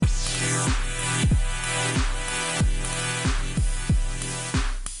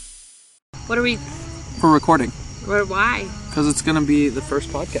What are we... We're recording. Why? Because it's going to be the first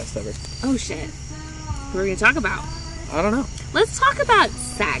podcast ever. Oh, shit. What are we going to talk about? I don't know. Let's talk about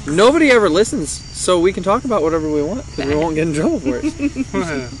sex. Nobody ever listens, so we can talk about whatever we want, because we won't get in trouble for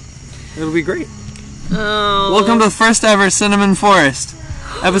it. It'll be great. Oh. Welcome to the first ever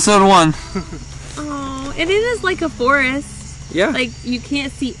CinamonForest, episode 1. Oh, and it is like a forest. Yeah. Like, you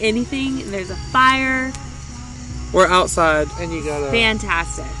can't see anything, and there's a fire. We're outside. And you got a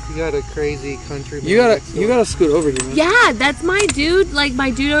Fantastic. You got a crazy country. You gotta scoot over here, man. Yeah, that's my dude. Like,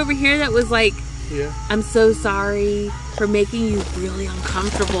 my dude over here that was like, yeah. I'm so sorry for making you really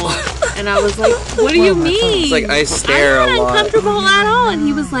uncomfortable. And I was like, what do you mean? It's like I stare I'm a not lot. uncomfortable at all. And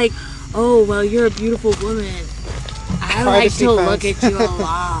he was like, oh, well, you're a beautiful woman. I like to look at you a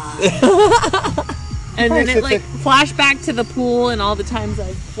lot. And then it like flashed back to the pool and all the times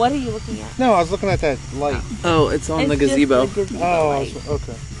like, what are you looking at? No, I was looking at that light. Oh, it's on the Just gazebo. the gazebo light.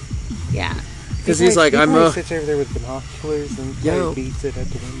 Okay. Yeah. Because he's like, he I'm sits over there with binoculars and beats it at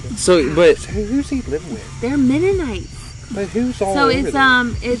the window. So, but So who's he live with? They're Mennonites. But who's all So over it's there?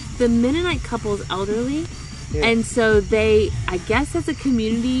 it's the Mennonite couple's elderly, Yeah. and so they, I guess, as a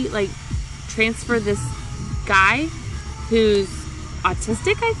community, like transfer this guy who's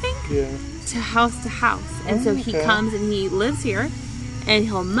autistic, I think, Yeah. to house, and so he Okay. comes and he lives here, and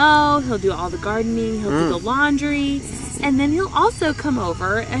he'll mow, he'll do all the gardening, he'll do the laundry, and then he'll also come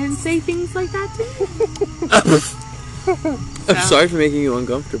over and say things like that to me. I'm sorry for making you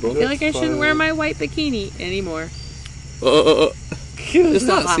uncomfortable. I feel like I shouldn't wear my white bikini anymore.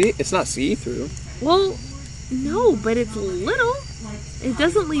 It's not see-through. Well, no, but it's little. It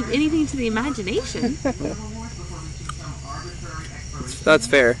doesn't leave anything to the imagination. That's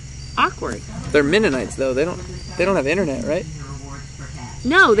fair. Awkward. They're Mennonites though. They don't have internet, right?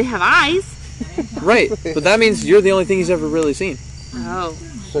 No, they have eyes. Right. But that means you're the only thing he's ever really seen. Oh.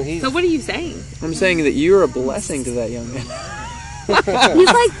 So what are you saying? I'm saying that you're a blessing to that young man. He's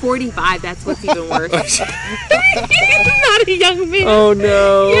like 45. That's what's even worse. He's not a young man. Oh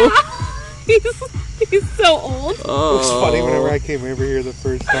no. Yeah. He's so old. Oh. It was funny whenever I came over here the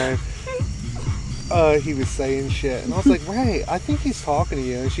first time. He was saying shit, and I was like, "Ray, I think he's talking to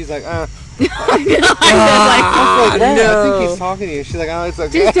you." And she's like, I I was like, "Ray, I think he's talking to you." She's like, "Oh, it's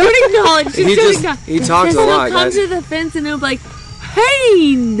okay." Just don't acknowledge. Just don't acknowledge. He talks a lot, He'll come guys. to the fence and he'll be like,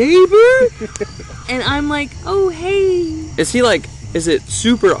 "Hey, neighbor," and I'm like, "Oh, hey." Is it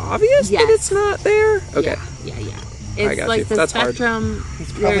super obvious Yes. that it's not there? Okay. Yeah. I It's got like you. the That's hard. spectrum.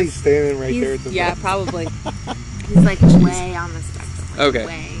 He's probably standing right there at the Yeah, front. probably. He's like way on the spectrum. Like, Okay.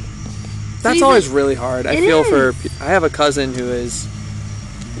 Way. That's he's always like- really hard. I It feel is. I have a cousin who is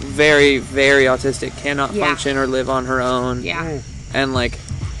very, very autistic, cannot Yeah. function or live on her own. Yeah. And like,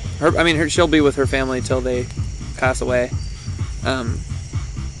 she'll be with her family till they pass away.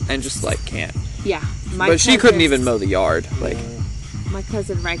 And just like can't. Yeah. But she couldn't even mow the yard. Like, My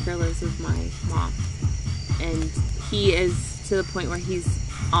cousin Riker lives with my mom, and he is to the point where he's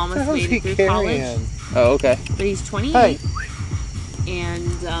almost What the made hell's he it through college, carrying? oh, okay. but he's 28.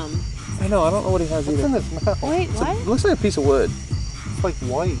 And I know, I don't know what he has What's in either. his mouth? wait, It what? looks like a piece of wood. It's like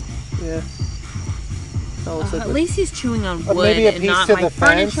white. Yeah. Oh, looks like At least he's chewing on wood maybe a and piece not to my the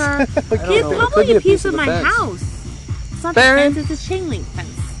fence? furniture. I It's don't know. It could probably be a piece of the my fence. house. It's not Baron? the fence; it's a chain link fence.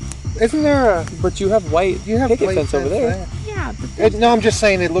 Isn't there a? But you have white picket white fence over there. Yeah, but No, I'm just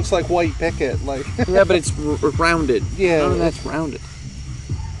saying it looks like white picket. Like Yeah, but it's rounded. Yeah. None of that's rounded.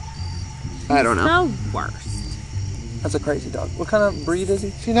 I don't know. the worst. That's a crazy dog. What kind of breed is he?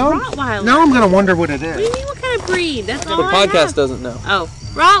 See, now Rottweiler. now I'm gonna wonder what it What do you is. mean? What kind of breed? That's The all I podcast have. doesn't know. Oh,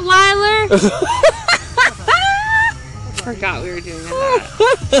 Rottweiler. Forgot we were doing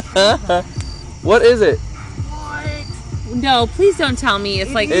that. What is it? No, please don't tell me.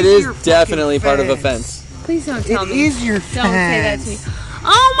 It's like It is definitely part of a fence. Please don't tell It me. is your Don't say that to me. fence.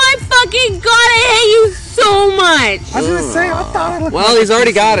 Oh my fucking god! I hate you so much. I was gonna say I thought it looked. Well, like he's a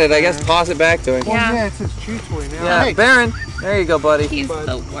already piece got of it. I guess toss it back to him. Well, Yeah. yeah, it's his chew toy now. Yeah, Hey, Baron. There you go, buddy. He's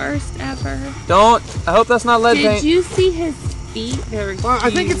the worst ever. Don't. I hope that's not lead Did paint. you see his feet? They're well,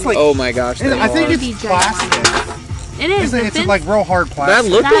 I think it's like. Oh my gosh. They I think are. it's plastic. It is. It's like real hard That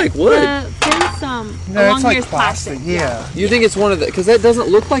plastic. looked like wood. The fence, No, along it's here like is plastic. Yeah. You think it's one of the? Because that doesn't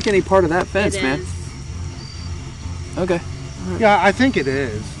look like any part of that fence, It man. is. Okay. Yeah, I think it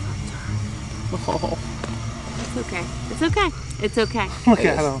is. Oh. It's okay. It's okay. It's okay. Look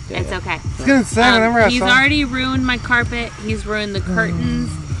at him. It's okay. I was gonna say, whenever I He's saw already ruined my carpet. He's ruined the curtains.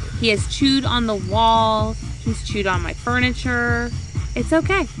 He has chewed on the wall. He's chewed on my furniture. It's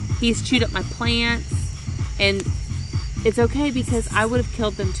okay. He's chewed up my plants. And it's okay because I would have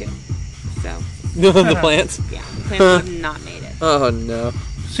killed them too. So, The plants. yeah, the plants would have not made it. Oh no.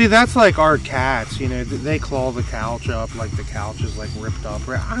 See, that's like our cats. You know, they claw the couch up like the couch is like ripped up.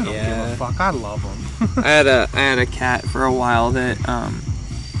 I don't give a fuck. I love them. I had a cat for a while that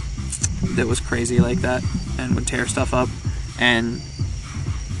was crazy like that and would tear stuff up, and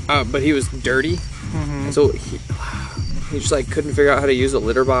but he was dirty, and so he just like couldn't figure out how to use a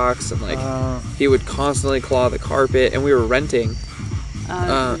litter box, and like he would constantly claw the carpet, and we were renting.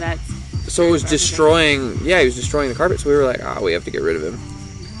 So it was destroying. Yeah, he was destroying the carpet. So we were like, we have to get rid of him.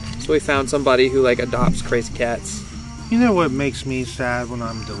 So we found somebody who like adopts crazy cats. You know what makes me sad when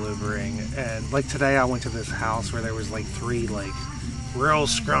I'm delivering? And like today I went to this house where there was like 3 like real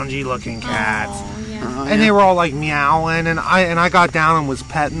scrungy looking cats. Oh, yeah. And they were all like meowing, and I got down and was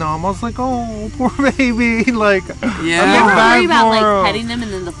petting them. I was like, oh, poor baby. Like, yeah. You ever worry about like them. petting them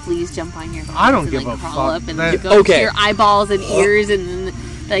and then the fleas jump on your hands? I don't and, give like, a crawl fuck. up and That- go Okay. to your eyeballs and ears, and then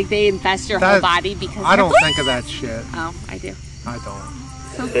like they infest your whole body because I they're don't fleas. think of that shit. Oh, I do. I don't.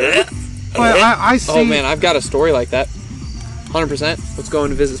 So gross. But I see. Oh man, I've got a story like that. 100%. Let's go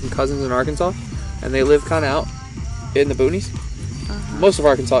in to visit some cousins in Arkansas, and they live kind of out in the boonies. Most of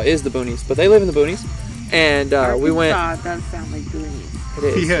Arkansas is the boonies, but they live in the boonies. And we went. Arkansas does sound like boonies. It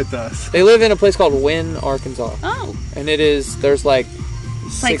is. Yeah, it does. They live in a place called Wynne, Arkansas, Oh, and it is. There's like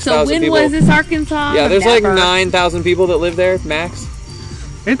like 6,000 so. When people. was this Arkansas? Yeah, there's like Never. 9,000 people that live there max.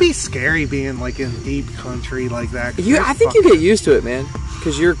 It'd be scary being like in deep country like that. 'cause I think you get used to it, man,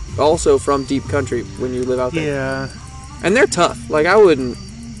 because you're also from deep country when you live out there. Yeah. And they're tough. Like I wouldn't.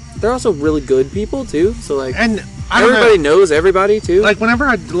 They're also really good people too. So like And I don't everybody know, knows everybody too. like whenever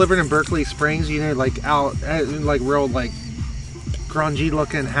I delivered in Berkeley Springs, you know, like out in like real like grungy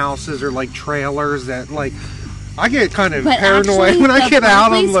looking houses or like trailers that like I get kind of But paranoid actually, when I the get out.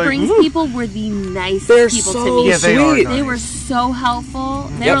 Berkeley I'm like, Springs "Ooh." people were the nicest They're people so to me. Yeah, they are sweet. nice. They were so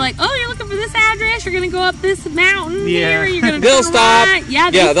helpful. They Yep. were like, "Oh, you're looking for this address. You're gonna go up this mountain Yeah. here. You're gonna They'll turn stop. right." Yeah,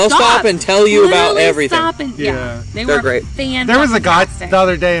 they'll stop and tell you about Literally everything. Stop and, Yeah. they They're were great. fantastic. There was a guy the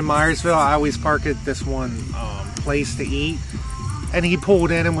other day in Myersville. I always park at this one place to eat, and he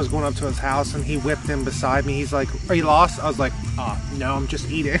pulled in and was going up to his house, and he whipped in beside me. He's like, "Are you lost?" I was like, "No, I'm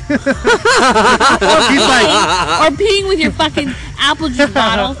just eating." He's like, or peeing with your fucking apple juice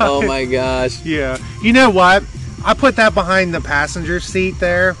bottle. Oh my gosh. "Yeah, you know what? I put that behind the passenger seat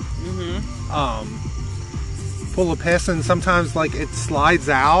there. Full of piss, and sometimes like it slides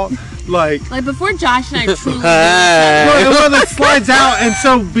out, like." Like before Josh and I truly Well, it slides out, and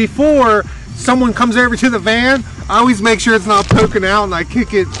so before someone comes over to the van, I always make sure it's not poking out, and I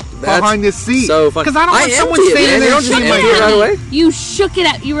kick it behind the seat. so fun. Because I don't I want someone empty it, standing man. there You don't and just seeing my empty it right away. you shook it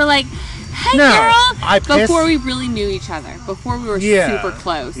up. You were like, "Hey, No, girl!" I pissed- Before we really knew each other, before we were Yeah. super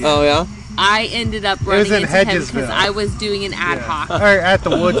close, Oh yeah. I ended up was running in into him Hedgesville. because I was doing an ad hoc. Or at the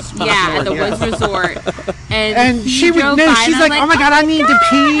Woods. Yeah, at the Yeah. Woods Resort, And he she was drove no, by, she's and I'm like, "Oh my god, I need to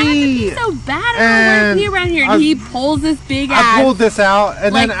pee." It's so bad. I don't And want to pee around here. And I- he pulls this big I ass pulled this out,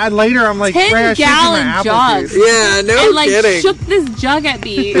 and like, then later I'm like, "Ray, I should do my 10-gallon apple jug. juice." Yeah. No and like kidding. shook this jug at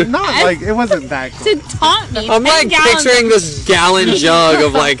me. Not as- like it wasn't that to cool. taunt me. I'm like 10 gallons picturing of- this gallon jug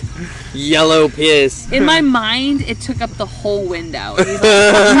of like yellow piss. In my mind, it took up the whole window. And he's like,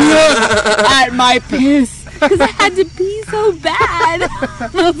 "Look at my piss," because I had to pee so bad. I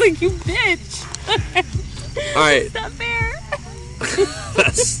was like, "You bitch." All right. It's not fair.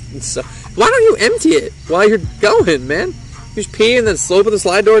 That's so. Why don't you empty it while you're going, man? You just pee and then slope of the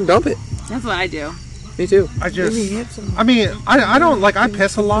slide door and dump it. That's what I do. Me too. I don't like, I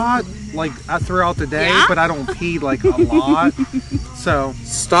piss a lot, like throughout the day, Yeah? but I don't pee like a lot. So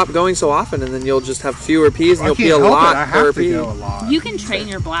Stop going so often, and then you'll just have fewer pees, and I you'll can't pee a help lot it. I per have to pee. go a lot. You can train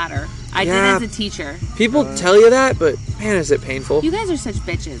your bladder. I Yeah. did as a teacher. People tell you that, but man, is it painful? You guys are such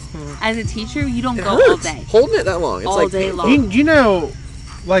bitches. As a teacher, you don't It go all hurts. day. Holding it that long. It's All like day painful. long. You know,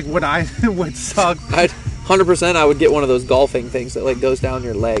 like what I would suck. I'd 100%. I would get one of those golfing things that like goes down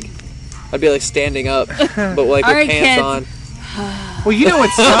your leg. I'd be like standing up, but like All with right, pants kids. on. Well, you know what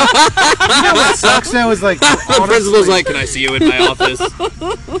sucks. You know what sucks though is like The principal's honestly, like, "Can I see you in my office?"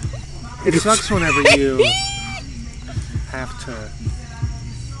 it sucks whenever you have to.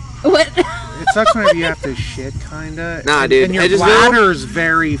 What? It sucks whenever you have to shit, kinda. Nah, and, dude, And your Hedgesville- bladder's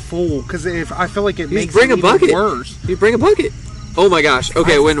very full because if I feel like it You makes just bring it a even bucket. worse. You bring a bucket. Oh my gosh.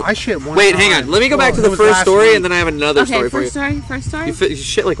 Okay, I shit one Wait, time. hang on. Let me go back to Well, the it was first last story, week. and then I have another Okay, story for you. first story. You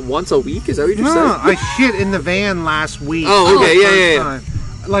shit like once a week? Is that what you just No, said? I shit in the van last week. Oh, okay, for the yeah, first yeah, yeah. time.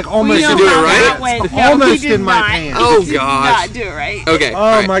 Like almost you know do it how right? that went. No, Almost he did in my not. pants. Oh He did gosh. not do it right. Okay. Oh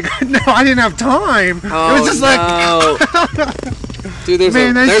alright. my god, no, I didn't have time. Oh, it was just like no. Dude, there's,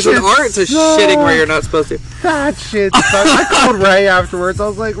 Man, that there's an shit art to shitting where you're not supposed to. that shit sucks. I called Ray afterwards. I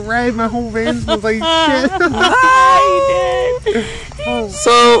was like, "Ray, my whole van smells like shit." He did. Interesting.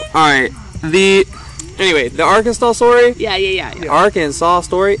 So, alright. Anyway, the Arkansas story. Yeah. Arkansas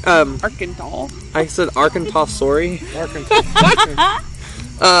story. Arkansas. I said Arkansas story. Arkansas.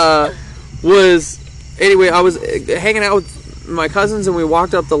 Anyway, I was hanging out with my cousins and we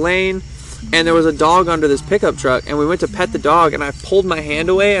walked up the lane and there was a dog under this pickup truck and we went to pet the dog and I pulled my hand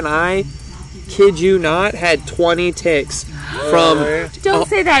away and I kid you not had 20 ticks from Don't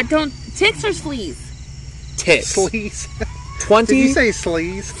say that. Don't. Ticks or fleas? ticks. Sleaze. 20 Did you say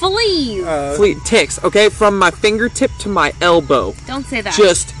sleaze? Fleas. ticks, okay, from my fingertip to my elbow. Don't say that.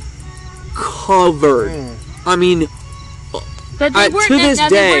 Just covered. I mean, But they weren't, to this they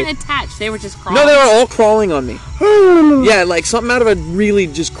day- weren't attached. They were just crawling. no, they were all crawling on me. Yeah, like something out of a really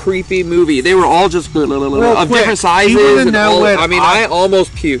just creepy movie. They were all just of quick, different sizes. you wanna And know all, what I mean, I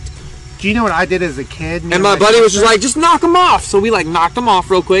almost puked. Do you know what I did as a kid? And my buddy was just like, just knock them off. So we like knocked them off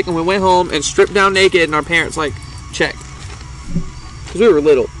real quick and we went home and stripped down naked and our parents like checked. Because we were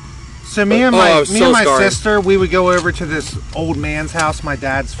little. So me and my scarred. sister, we would go over to this old man's house, my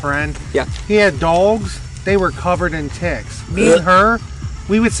dad's friend. Yeah. He had dogs. They were covered in ticks. Me and her,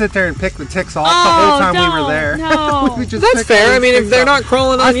 we would sit there and pick the ticks off the whole time we were there. No. We would just That's pick fair. all I mean, these if they're ticks not off.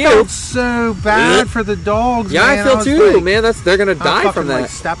 crawling I on you. felt so bad for the dogs. Yeah, man. I feel was too, like, man. They're gonna I was die fucking, from that. like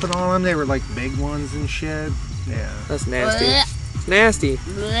stepping on them. They were like big ones and shit. Yeah, That's nasty. Blech. It's nasty.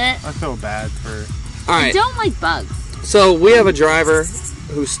 Blech. I feel bad for. All I right. don't like bugs. So we have a driver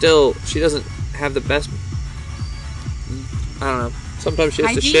who she doesn't have the best. I don't know. Sometimes she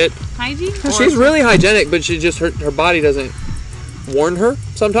has to shit. Hygiene? She's really hygienic, but she just her body doesn't warn her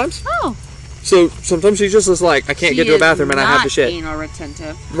sometimes. Oh. So sometimes she's just like, I can't get to a bathroom and I have to shit. Anal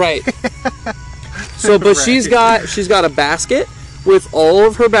retentive. Right. So, but she's got a basket with all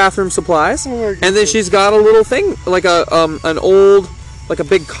of her bathroom supplies, Oh my and then she's got a little thing like an old like a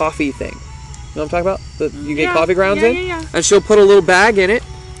big coffee thing. You know what I'm talking about? That you get coffee grounds in, Yeah. and she'll put a little bag in it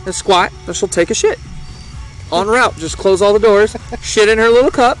and squat, and she'll take a shit. En route, just close all the doors, shit in her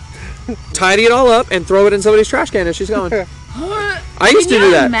little cup, tidy it all up, and throw it in somebody's trash can as she's going. I used to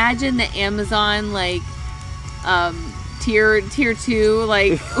do that. Imagine the Amazon like tier 2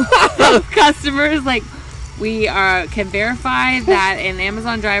 like customers like we can verify that an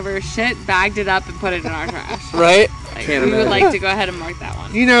Amazon driver shit, bagged it up, and put it in our trash. Right? Like, Can't we would imagine. like to go ahead and mark that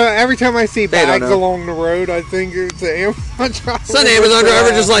one. You know, every time I see They don't bags know. along the road, I think it's an Amazon driver. Some Amazon driver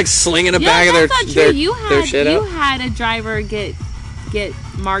just like slinging a bag of that's not true. their You shit had out. had a driver get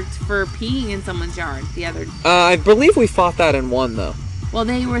marked for peeing in someone's yard the other. I believe we fought that in one though, Well,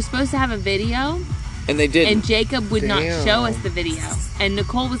 they were supposed to have a video, and they didn't. and Jacob would not Damn. show us the video, and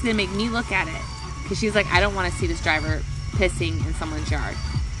Nicole was gonna make me look at it because she's like, I don't want to see this driver pissing in someone's yard.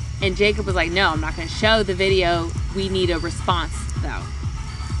 And Jacob was like, no, I'm not going to show the video. We need a response, though.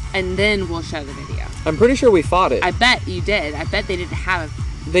 And then we'll show the video. I'm pretty sure we fought it. I bet you did. I bet they didn't have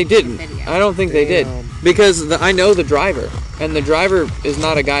They didn't. video. I don't think they did. Damn. Because I know the driver, and the driver is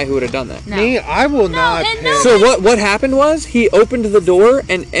not a guy who would have done that. No. Me, I will not and piss. no. So what happened was he opened the door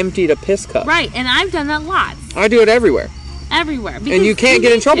and emptied a piss cup. Right, and I've done that lots. I do it everywhere. Everywhere. And you can't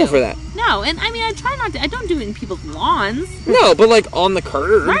get in trouble for that. No, and I mean, I try not to. I don't do it in people's lawns. No, but like on the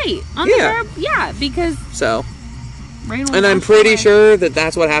curb. Right. On Yeah. the curb. Yeah, because So, rain will and I'm wash pretty away. sure that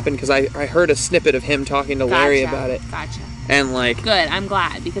that's what happened because I heard a snippet of him talking to Larry Gotcha. about it. Gotcha. And like, Good. I'm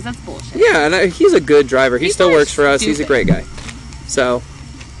glad because that's bullshit. yeah, and he's a good driver. He People still are works for us. He's a stupid. great guy. So,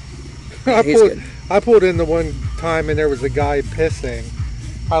 he's good. I pulled in the one time and there was a guy pissing.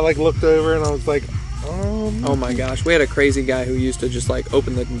 I like looked over and I was like, Oh my gosh, we had a crazy guy who used to just like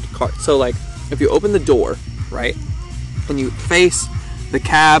open the car. So like, if you open the door, right, and you face the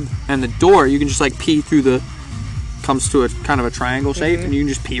cab and the door, you can just like pee through the, comes to a kind of a triangle shape, and you can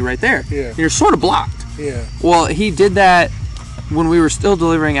just pee right there. Yeah. And you're sort of blocked. yeah. Well, he did that when we were still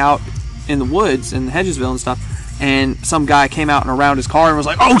delivering out in the woods in Hedgesville and stuff, and some guy came out and around his car and was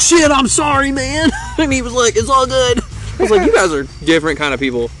like, "Oh shit, I'm sorry, man," and he was like, "It's all good." I was like, "You guys are different kind of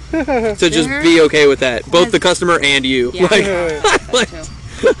people to just be okay with that, both the customer and you." Yeah. Like,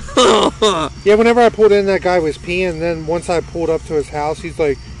 Yeah, whenever I pulled in, that guy was peeing. Then once I pulled up to his house, he's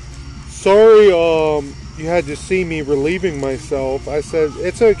like, "Sorry, you had to see me relieving myself." I said,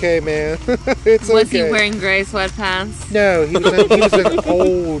 "It's okay, man. It's Was okay." he wearing gray sweatpants? No, he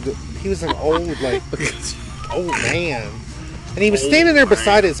was an old man. And he was standing there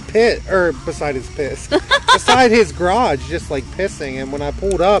beside his beside his garage, just like pissing. And when I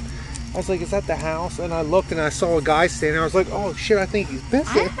pulled up, I was like, "Is that the house?" And I looked and I saw a guy standing there. I was like, "Oh shit, I think he's I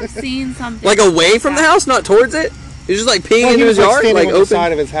pissing." have seen something like away from the house, not towards it. He's just like peeing Well, he into was his like yard, standing like on the open.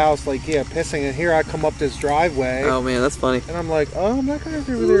 side of his house, like pissing. And here I come up this driveway, Oh man, that's funny. and I'm like, "Oh, that guy's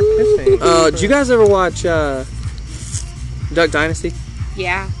over there pissing." Did you guys ever watch Duck Dynasty.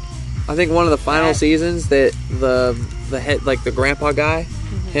 Yeah. I think one of the final seasons that the head, like the grandpa guy,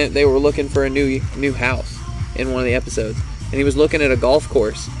 they were looking for a new house in one of the episodes, and he was looking at a golf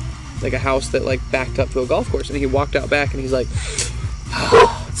course, like a house that like backed up to a golf course, and he walked out back and he's like,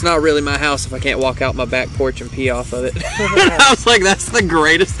 oh, it's not really my house if I can't walk out my back porch and pee off of it. I was like, that's the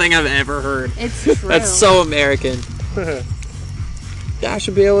greatest thing I've ever heard. It's true. That's so American. Yeah, I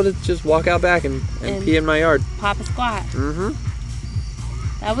should be able to just walk out back and pee in my yard. Pop a squat.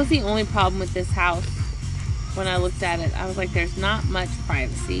 That was the only problem with this house. When I looked at it, I was like, there's not much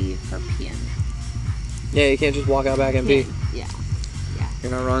privacy for peeing. Yeah, you can't just walk out back and pee. Yeah.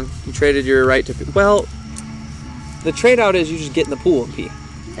 You're not wrong. You traded your right to pee. Well, the trade out is you just get in the pool and pee.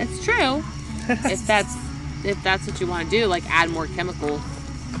 That's true. if that's what you want to do, like add more chemicals.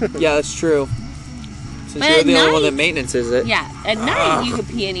 Yeah, that's true. Since But you're at the only night- one that maintenances it. Yeah, at night you could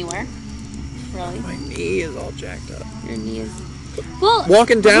pee anywhere. Really? My knee is all jacked up. Your knee is. Well,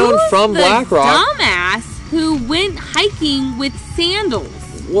 Walking down who's from the Black Rock. dumbass who went hiking with sandals.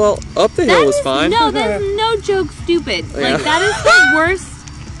 Well, up the hill was fine. No, that's no joke stupid. Yeah. Like, that is the worst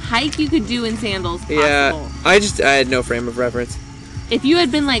hike you could do in sandals possible. Yeah, I had no frame of reference. If you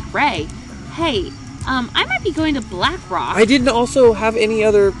had been like, Ray, hey, I might be going to Black Rock. I didn't also have any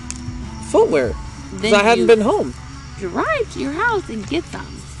other footwear. Then Because I hadn't been home. drive to your house and get them.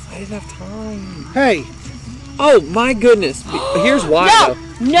 I didn't have time. Hey, Oh, my goodness. Here's why, though.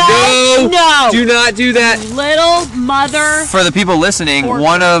 No! Do not do that. Little mother. For the people listening, Porker.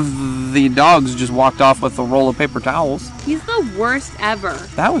 one of the dogs just walked off with a roll of paper towels. He's the worst ever.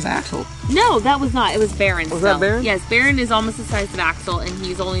 That was Axel. No, that was not. It was Baron. Was that still. Baron? Yes, Baron is almost the size of Axel, and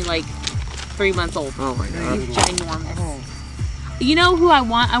he's only like 3 months old. Oh my god. He's ginormous. You know who I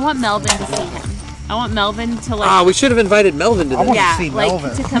want? I want Melvin to see him. I want Melvin to like. Ah, we should have invited Melvin to I this. want to yeah, see like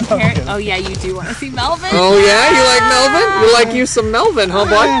Melvin. to compare. Oh yeah, you do want to see Melvin. Oh yeah, you like Melvin? You like you some Melvin, huh,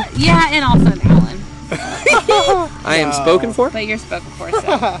 boy? Yeah, and also an Alan. I am spoken for. But you're spoken for,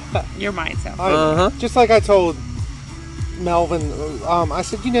 so you're mine. So Uh-huh. Just like I told Melvin, I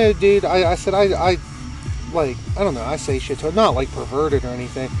said, you know, dude, I said, I like, I don't know, I say shit to him, not like perverted or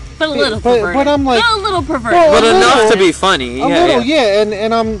anything. but a little but- perverted. but I'm like- not a little perverted. Well, But a enough little. to be funny. A Yeah, little, yeah. yeah,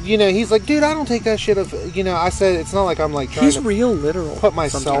 and I'm, you know, he's like, dude, I don't take that shit of, you know, I said, it's not like I'm like trying He's to real literal. put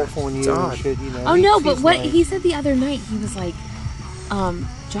myself sometimes. on you God. and shit, you know. Oh no, but he's what nice. he said the other night, he was like,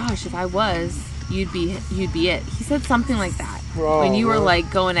 Josh, if I was, you'd be it. He said something like that Oh, when you were really? like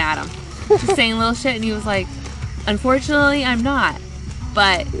going at him, just saying little shit, and he was like, unfortunately, I'm not.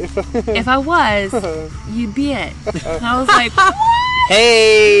 But if I was, you'd be it. And I was like, what?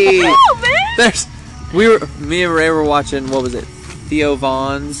 Hey! Oh, man. Me and Ray were watching, what was it? Theo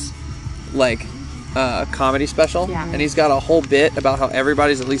Vaughn's, like, comedy special. Yeah. And he's got a whole bit about how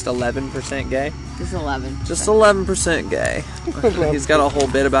everybody's at least 11% gay. Just 11. Just 11% gay. He's got a whole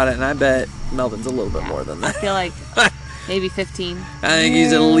bit about it, and I bet Melvin's a little bit more than I that. feel like maybe 15. I think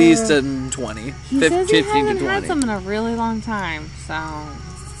he's at least a 20. He says he 15 hasn't to had 20. some in a really long time, so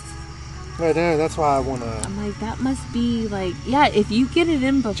Right there, that's why I want to. I'm like, that must be like, yeah, if you get it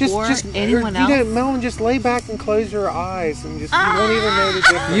in before anyone you else. know, Melvin, just lay back and close your eyes, and just you won't even know the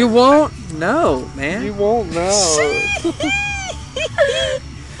difference. You won't know, man. You won't know.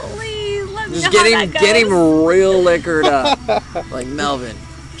 Please let me Just know how that get him goes. real liquored up. Like, Melvin,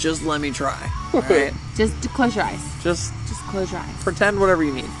 just let me try. Alright? Just to close your eyes. Just Just close your eyes. pretend whatever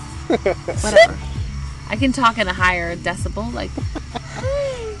you need. Whatever. I can talk in a higher decibel, like.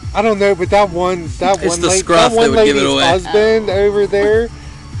 I don't know, but that one the lady, scruff that one that would give it lady's away. husband over there,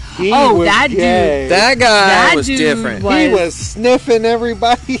 he Oh, was that dude. gay. That guy That was dude different. was- He was sniffing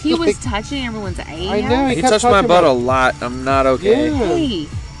everybody. He was like, touching everyone's ass. I know. He kept touched my touching butt a lot. I'm not okay. Yeah. Hey,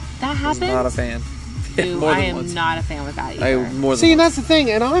 that I was happened. not a fan. Dude, More I than am once. not a fan with that I either. more than See, and once. that's the thing,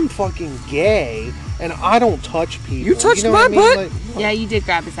 and I'm fucking gay, and I don't touch people. You touched know what my I mean? butt? Like, Yeah, you did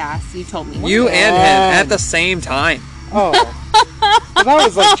grab his ass. You told me. You and him at the same time. oh, but I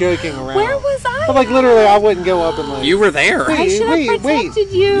was like joking around. Where was I? But like literally, I wouldn't go up and like. You were there. I should have wait.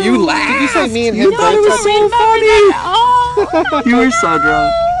 protected you. You laughed. Did you say me and You him thought both it was touched? so funny. Oh, You were so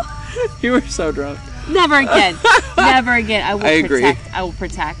drunk. You were so drunk. never again. Never again. I will I agree. protect. I will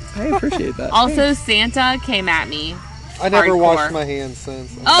protect. I appreciate that. Also, Santa came at me. I never Hardcore. washed my hands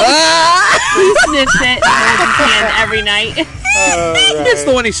since. Oh, he sniffs it and holds his hand every night. It's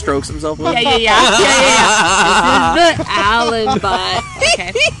the one he strokes himself with. Yeah. This is the Allen butt.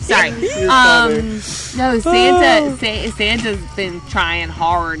 Okay, sorry. No, Santa's been trying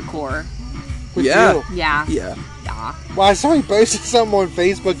hardcore. With Yeah. you. Yeah. Yeah. Yeah. Well, I saw he posted something on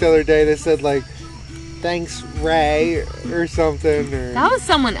Facebook the other day that said like, thanks, Ray, or something. Or... That was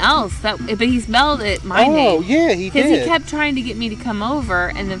someone else. But he spelled it my name. Oh, yeah, he did. Because he kept trying to get me to come over,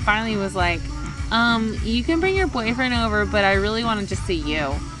 and then finally was like, you can bring your boyfriend over, but I really want to just see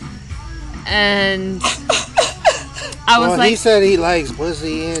you. And I was like... he said he likes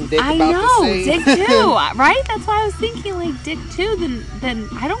pussy and dick I about know, the same. dick too, right? That's why I was thinking, like, dick too, then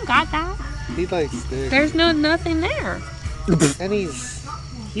I don't got that. He likes dick. There's nothing there. And he's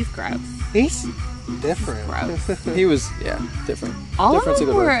gross. He's different. Gross. He was, different. All Different's of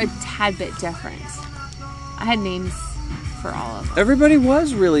a them good were word. a tad bit different. I had names for all of them. Everybody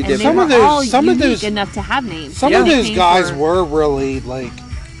was really And different. they were all some of unique those- enough to have names. Some Their of those nicknames guys were really, like...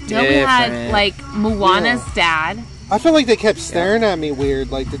 No, we had, different. like, Moana's dad. I feel like they kept staring at me weird.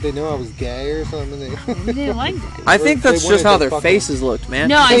 Like, did they know I was gay or something? Maybe they liked it. I think that's They just wanted how to their fuck faces looked, man.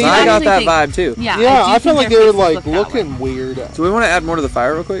 No, I 'Cause do I got actually that think- vibe too. Yeah, Yeah, do I feel think like their they were, faces like, looked that way. looking weird. Do we want to add more to the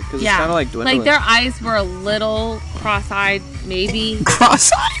fire real quick? Because it's kind of like dwindling. Like, their eyes were a little cross-eyed, maybe.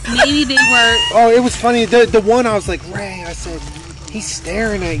 cross-eyed. Maybe they were... Oh, it was funny. The one I was like, Ray, I said, he's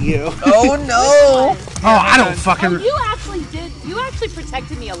staring at you. Oh no! Oh, I don't fucking... you actually did. You actually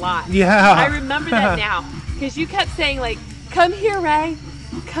protected me a lot. Yeah. I remember that now. Because you kept saying, like, come here, Ray.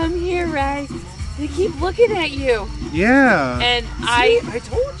 Come here, Ray. They keep looking at you. Yeah. And I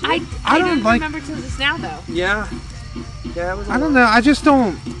told you. I don't don't like- remember till just now, though. Yeah. Yeah, it was. I don't know. I just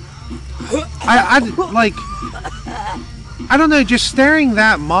don't... I like... I don't know, just staring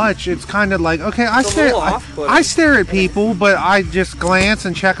that much, it's kind of like, okay, I It's a stare little off-putting. I stare at people, but I just glance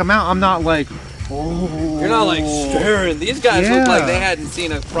and check them out. I'm not like, oh. You're not like staring. These guys Yeah. look like they hadn't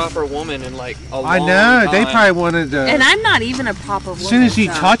seen a proper woman in like a long I know, they time. probably wanted to... And I'm not even a proper woman. as soon as you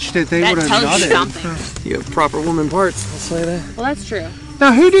so touched it, they that would have tells you nutted. something. You have proper woman parts. I'll say that. Well, that's true.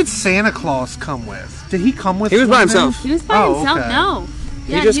 Now, who did Santa Claus come with? Did he come with He was by one of himself. those? He was by Oh, himself. okay. No.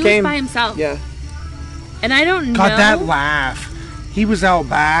 Yeah, just he came- was by himself. Yeah. And I don't know. God, that laugh. He was out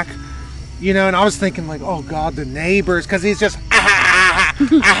back, you know, and I was thinking like, oh God, the neighbors, because he's just, he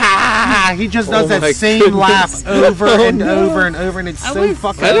just does Oh that my same goodness. laugh over Oh, and no. over and over, and it's I so was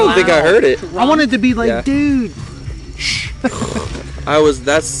fucking I don't think I loud. heard it. I wanted to be like, Yeah. dude.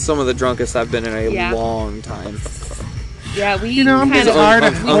 That's some of the drunkest I've been in a Yeah. long time. Yeah, we. You know, I'm kind getting of tired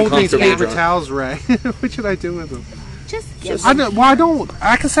of holding these uncomfortable paper drunk. towns, Ray. What should I do with them? Just give I him. don't. Well, I don't.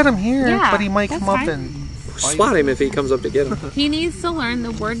 I can set him here, Yeah, but he might that's come up fine. and. Swat him if he comes up to get him. He needs to learn the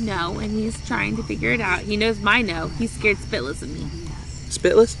word no, and he's trying to figure it out. He knows my no. He's scared spitless of me.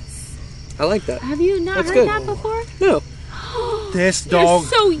 Spitless? I like that. Have you not That's heard good. that before? No. This You're dog.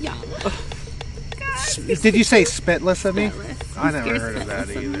 so young. Did you say spitless of me? Spitless. I He's never scared heard of that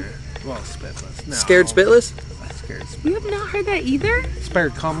spitless of me. either. Well, spitless. No. Scared spitless? Scared You have not heard that either?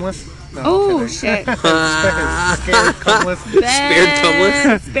 Spared cumless? No, Oh, I'm shit. kidding. Scared cumless. Spared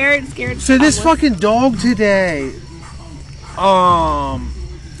tumbless? Scared. So this tumbless. fucking dog today,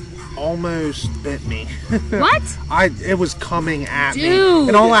 almost bit me. What? It was coming at me, Dude.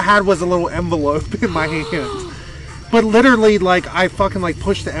 and all I had was a little envelope in my hand. But literally, like, I fucking like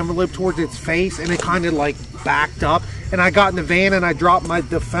pushed the envelope towards its face, and it kind of like backed up. And I got in the van, and I dropped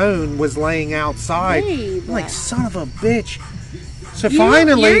the phone was laying outside. Babe. I'm like, son of a bitch. So You're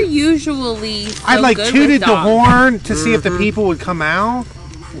finally, usually so I like good tooted with the dogs. horn to see if the people would come out.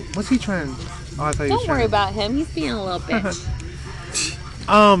 What's he trying? Oh, I thought he was Don't trying worry about him. He's being a little bitch.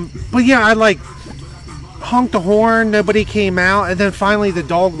 But yeah, I like honked the horn, nobody came out, and then finally the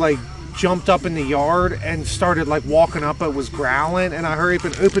dog like jumped up in the yard and started like walking up, but was growling, and I hurried up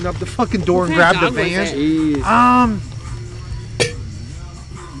and opened up the fucking door and What grabbed kind the of dog was van. Jeez.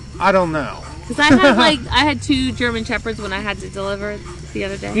 I don't know. Because I had 2 German Shepherds when I had to deliver the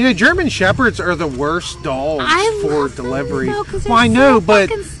other day. You know, German Shepherds are the worst dogs I for love them, delivery. though, 'cause Well, I they're know, so but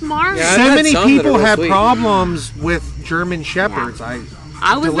fucking smart. Yeah, I've so had many some that are people real have sweet. problems with German Shepherds. I was not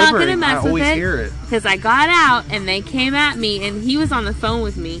going to delivering, mess I with always it hear it. because I got out and they came at me and he was on the phone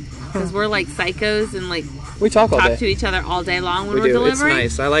with me because we're like psychos and like We talk all talk day. to each other all day long when We we're do. It's delivering.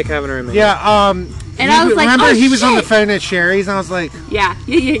 nice. I like having her in my Yeah, And I was like, remember oh, he was on the shit. phone at Sherry's, and I was like, Yeah.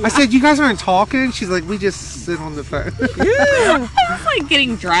 I said, you guys aren't talking? She's like, we just sit on the phone. Yeah. I was like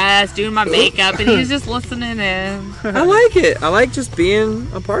getting dressed, doing my makeup, and he was just listening in. I like it. I like just being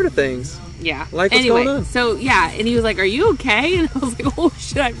a part of things. Yeah. Like what's anyway, going on. so yeah, and he was like, "Are you okay?" And I was like, "Oh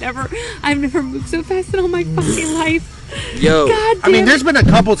shit, I've never moved so fast in all my fucking life." Yo. God damn I mean, it. there's been a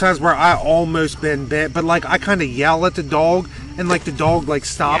couple times where I almost been bit, but like I kind of yell at the dog, and like the dog like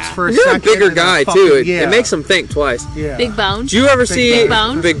stops Yeah. for a You're second. a bigger and I guy, fucking- too. It, yeah. it makes him think twice. Yeah. Big bones. Do you ever see Big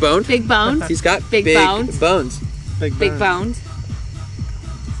bones. Big Bone? Big bones. He's got Big big bones. bones. Big Big bone. bones.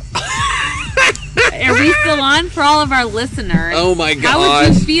 Are we still on for all of our listeners? Oh my How would gosh.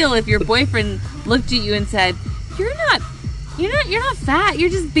 you feel if your boyfriend looked at you and said, "You're not fat. You're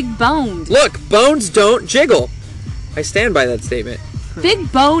just big boned." Look, bones don't jiggle. I stand by that statement.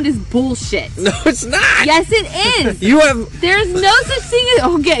 Big boned is bullshit. No, it's not. Yes, it is. You have There's no such thing as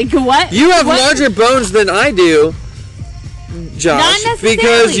okay. What? you have What? larger bones than I do, Josh, Not necessarily.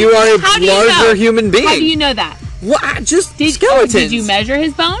 because you are a How do you larger know? human being. How do you know that? What? Just Did skeletons. you measure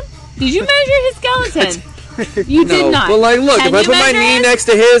his bone? Did you measure his skeleton? You No, did not. but like, look, Can if I you put my measure knee his? next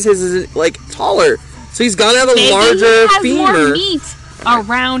to his is like taller, so he's got to have a Maybe larger he has femur. more meat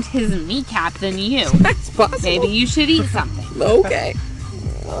around his kneecap than you. That's possible. Maybe you should eat something. Okay.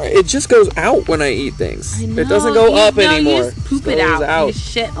 Alright, it just goes out when I eat things. I know, It doesn't go up no, anymore. You just poop it goes out. You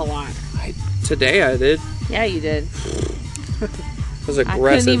shit a lot. Today I did. Yeah, you did. It was I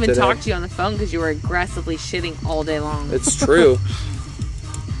aggressive couldn't even today. talk to you on the phone because you were aggressively shitting all day long. It's true.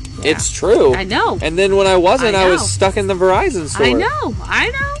 Yeah. It's true. I know. And then when I wasn't, I I was know. stuck in the Verizon store. I know.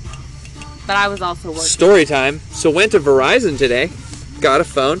 But I was also working. Story time. So went to Verizon today. Got a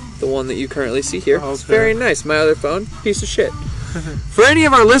phone, the one that you currently see here. Oh, It's okay. very nice. My other phone, piece of shit. For any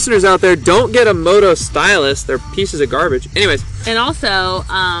of our listeners out there, don't get a Moto stylus. They're pieces of garbage. Anyways, And also,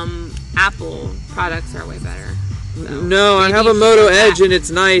 Apple products are way better. So no, I maybe have you a should Moto do that. Edge and it's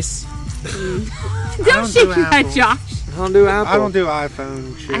nice. Don't don't shake do your head, Apple. Josh. I don't do Apple. I don't do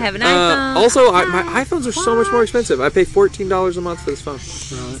iPhone shit. I have an iPhone. Also, my iPhones are so much more expensive. I pay $14 a month for this phone.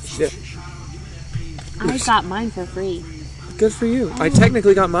 Yeah, I got mine for free. good for you. I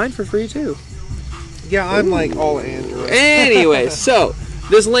technically got mine for free too. Yeah, I'm like all Android. Anyway, so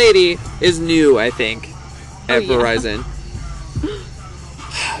this lady is new, I think, at yeah. Verizon.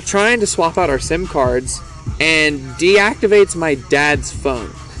 Trying to swap out our SIM cards and deactivates my dad's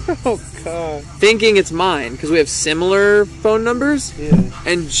phone, Oh god. thinking it's mine because we have similar phone numbers. Yeah.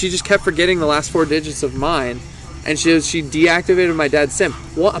 And she just kept forgetting the last 4 digits of mine, and she deactivated my dad's SIM.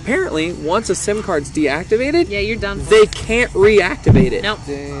 Well, apparently, once a SIM card's deactivated, Yeah, you're done. they can't reactivate it. Nope.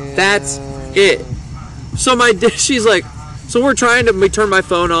 That's it. So she's like, so we're trying to turn my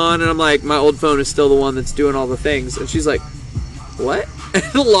phone on, and I'm like, my old phone is still the one that's doing all the things, and she's like, what?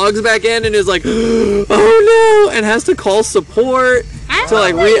 And logs back in and is like, oh no, and has to call support I to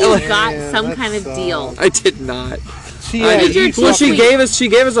like thought that you re. got Yeah, some that kind of sucks. deal. I did not. She, I did your did. Well, she tweet. gave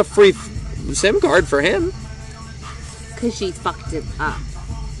us a free SIM card for him. Because she fucked it up.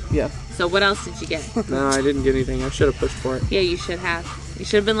 Yeah. So what else did you get? No, I didn't get anything. I should have pushed for it. Yeah, you should have. You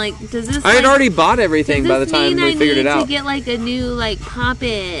should have been like, does this I had like, already bought everything does by the this time mean we figured I it need out. to get like a new like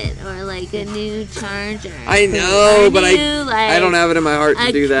Pop-It or like a new charger? I know, Or but new, I don't have it in my heart to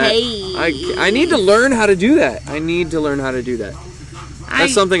a do that. case. I need to learn how to do that. I need to learn how to do that.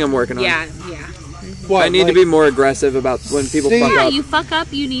 That's something I'm working on. Yeah. what, I need to like- be more aggressive about when people See- fuck Yeah, up. you fuck up,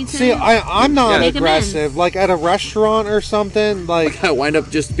 you need to. See, I'm not Yeah. Make aggressive. Like at a restaurant or something, like I wind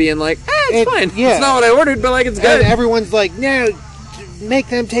up just being like, it's It- fine. yeah. It's not what I ordered, but like it's and good. everyone's like, no, make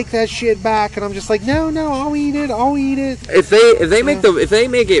them take that shit back, and I'm just like, no, I'll eat it. If they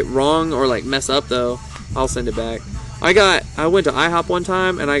make it wrong or like mess up though, I'll send it back. I went to IHOP one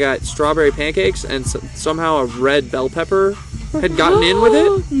time and I got strawberry pancakes and somehow a red bell pepper had gotten in with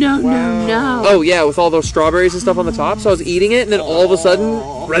it. No, Wow. no. Oh yeah, with all those strawberries and stuff on the top. So I was eating it and then all of a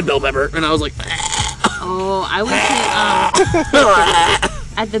sudden red bell pepper and I was like, Oh, I went to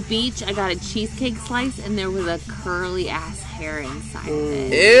at the beach. I got a cheesecake slice and there was a curly ass hair inside of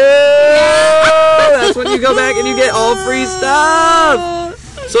it. ew. That's when you go back and you get all free stuff.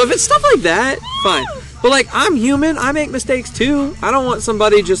 So if it's stuff like that, fine. But like, I'm human. I make mistakes too. I don't want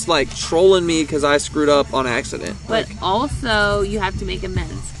somebody just like trolling me because I screwed up on accident. But also, you have to make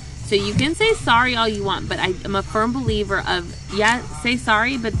amends. So you can say sorry all you want, but I am a firm believer of, yeah, say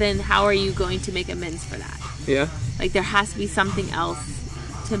sorry, but then how are you going to make amends for that? Yeah. Like, there has to be something else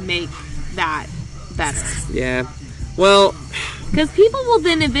to make that better. Yeah. Well, Because people will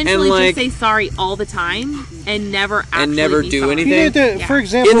then eventually And, like- just say sorry all the time and never actually never be do sorry. anything. you need to, Yeah. for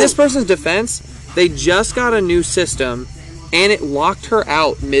example, in this person's defense, they just got a new system and it locked her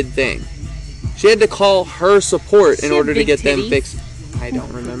out mid-thing. She had to call her support She in had order to big get them titties? fixed. I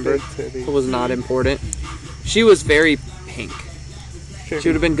don't remember. Big titties. It was not important. She was very pink. She would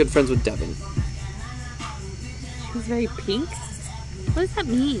have been good friends with Devin. She was very pink. What does that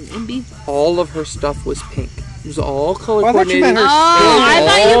mean? And be All of her stuff was pink. It was all color Oh, I thought you coordinated. meant her Oh, I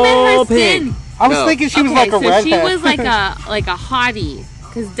thought you meant her All skin. pink. I was No. thinking she was Okay, like a so redhead. she was like a hottie.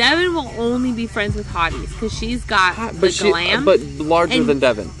 Because Devin will only be friends with hotties. Because she's got the glam. But larger And- than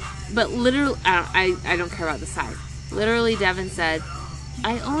Devin. But literally, I don't care about the size. Literally, Devin said,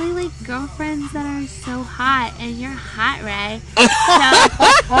 I only like girlfriends that are so hot, and you're hot, Ray.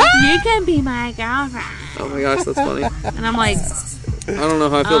 So you can be my girlfriend. Oh my gosh, that's funny. And I'm like, I don't know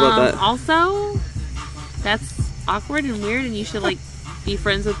how I feel about that. Also, that's awkward and weird, and you should like be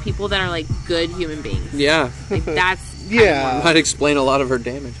friends with people that are like good human beings. Yeah. Like that's Yeah. Might explain a lot of her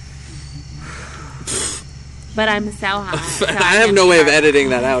damage. But I'm so hot. So I have no way of editing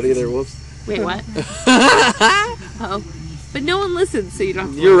that out either. Whoops. Wait, what? Oh. But no one listens, so you don't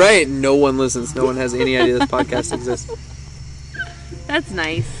have to You're right. No one listens. No one has any idea this podcast exists. That's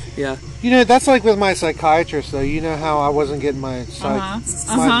nice. Yeah. You know, that's like with my psychiatrist, though. You know how I wasn't getting my my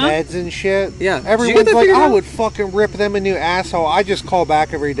meds and shit? Yeah. Did you get Everyone's that like, figured I out? would fucking rip them a new asshole. I just call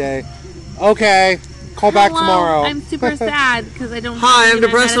back every day. Okay. Call back Hello, tomorrow. I'm super sad because I don't. Hi, have I'm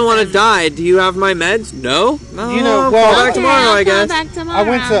depressed and want to medicine. die. Do you have my meds? No. No. You know, well- call back Okay, tomorrow, I'll I call guess. back tomorrow. I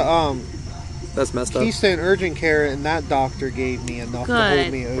went to That's messed up. Keystone Urgent Care, and that doctor gave me enough to Good.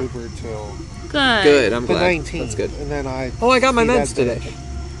 hold me over till Good. Good. I'm the glad. 19th. That's good. And then I. Oh, I got my see meds that today.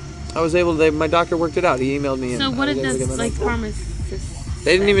 bitch. I was able to. My doctor worked it out. He emailed me. So and what I did was able to this get my like meds. pharmacist?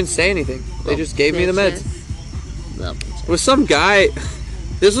 They didn't even say anything. They just gave me the meds. Little It was some guy.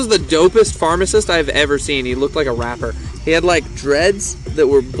 This was the dopest pharmacist I've ever seen. He looked like a rapper. He had like dreads that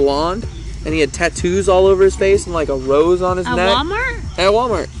were blonde, and he had tattoos all over his face and like a rose on his At neck. Walmart? At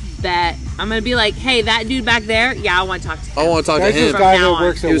Walmart. Bet. I'm gonna be like, hey, that dude back there. Yeah, I want to talk to him. I want to talk to There's this him. guy From now that on.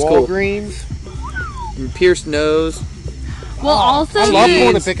 works at He was cool. Walgreens. Pierced nose. Well, also I love going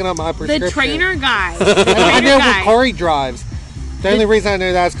the and picking up my prescription. trainer guy. The I trainer know what guy. car he drives. The only reason I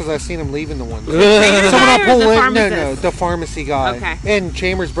know that is because I've seen him leaving the one. Trainer So when guy I or pull the in, pharmacist? no, the pharmacy guy. Okay. In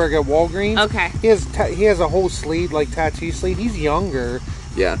Chambersburg at Walgreens. Okay. He has a whole sleeve, like tattoo sleeve. He's younger.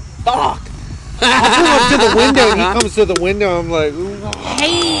 Yeah. Fuck. I pull up to the window and he comes to the window. I'm like, ooh.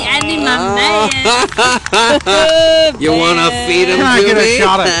 Hey, I need my man. You want to feed him Can I to get me? a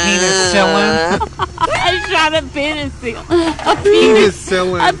shot of penicillin? I shot a penicillin.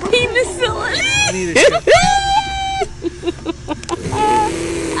 Penicillin. A penicillin. I need a shot.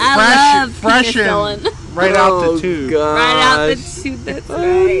 I love fresh penicillin. and right out Oh, the tube. gosh. Right out the tube. That's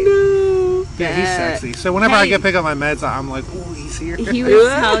right. Oh, Yeah, he's sexy. So whenever I Hey. get pick up my meds, I'm like, oh, he's here. He was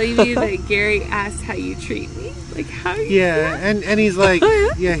telling me that Gary asked how you treat me. Like, how you Yeah, and he's like,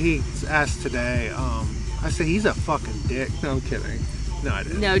 Oh, yeah, he asked today. I said he's a fucking dick. No, I'm kidding. No, I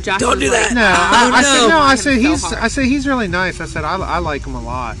didn't. No, Josh Don't was do like, that. No, Oh, I said no. no. I said So he's. hard. I said he's really nice. I said I like him a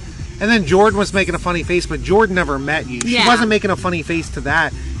lot. And then Jordan was making a funny face, but Jordan never met you. She Yeah. wasn't making a funny face to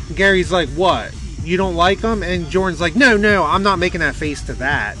that. And Gary's like, what? You don't like him? And Jordan's like, no, I'm not making that face to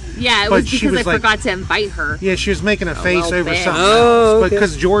that. Yeah, it But was she because was I like- forgot to invite her. Yeah, she was making a face well, over fair. something Oh, else. But okay.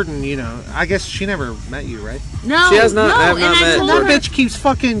 because Jordan, I guess she never met you, right? No, She has not- No, I have and not I met told That her. bitch keeps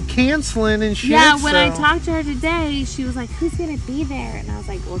fucking canceling and shit. Yeah, when I so- talked to her today, she was like, "Who's gonna be there?" And I was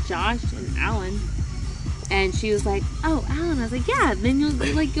like, "Well, Josh and Alan." And she was like, "Oh, Alan." I was like, "Yeah." Then you'll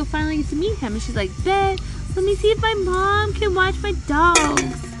finally get to meet him. And she's like, "Babe, let me see if my mom can watch my dogs."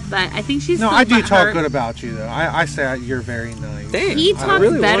 But I think she's No, still I do talk butthurt. good about you though. I say you're very nice. Dang. He I talks really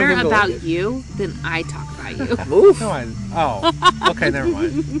want better him to about like it. you than I talk about you. Oof. No, okay, never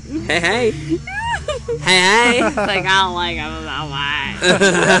mind. Hey. Hey. It's like, I don't like him about why.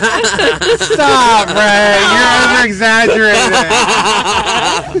 Stop, Ray. You're over exaggerating.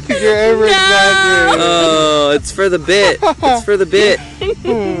 You're over exaggerating. Oh, it's for the bit. It's for the bit.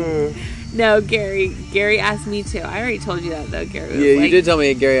 No, Gary asked me too. I already told you that though, Gary. was Yeah, you like, did tell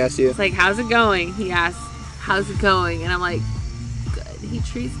me Gary asked you. It's like, how's it going? He asked, how's it going? And I'm like, good. He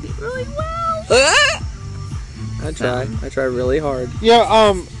treats me really well. I try really hard.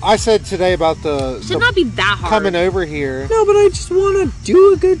 Yeah, I said today about Should not be that hard. coming over here. No, but I just want to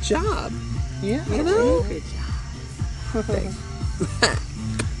do a good job. Yeah. You know? Good job.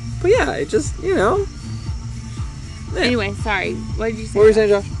 But yeah, I just, Yeah. Anyway, sorry. What did you say? What were you saying,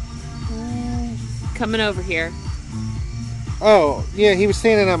 Josh? Coming over here. Oh, yeah, he was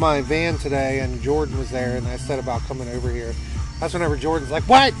standing at my van today, and Jordan was there, and I said about coming over here. That's whenever Jordan's like,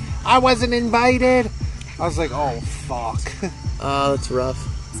 what? I wasn't invited? I was like, oh, fuck. Oh, that's rough.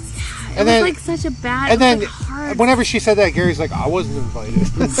 It And was then- like such a bad. And it then, was, like, hard. whenever she said that, Gary's like, I wasn't invited.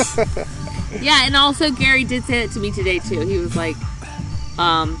 Yeah, and also Gary did say it to me today too. He was like,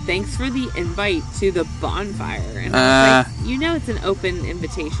 thanks for the invite to the bonfire. And I was like, it's an open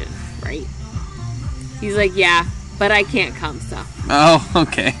invitation, right? He's like, yeah, but I can't come, so. Oh,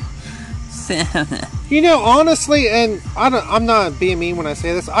 okay. Honestly, and I'm not being mean when I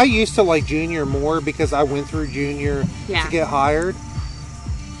say this, I used to like Junior more because I went through Junior Yeah. to get hired.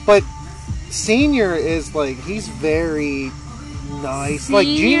 But Senior is like, he's very nice. Like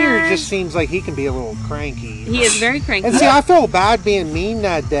Junior just seems like he can be a little cranky. He is very cranky. And see, I felt bad being mean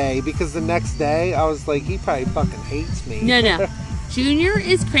that day because the next day I was like, he probably fucking hates me. No. Junior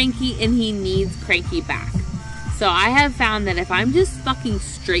is cranky and he needs cranky back. So I have found that if I'm just fucking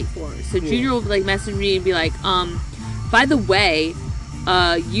straightforward, so Junior will like message me and be like, by the way,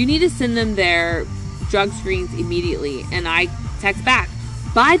 you need to send them their drug screens immediately. And I text back,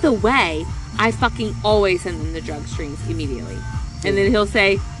 by the way, I fucking always send them the drug screens immediately. And then he'll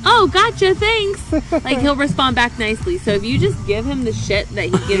say, oh, gotcha, thanks. Like, he'll respond back nicely. So if you just give him the shit that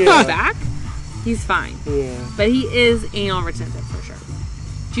he gives you back, he's fine. Yeah. But he is anal retentive for sure.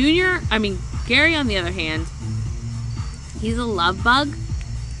 Gary, on the other hand, he's a love bug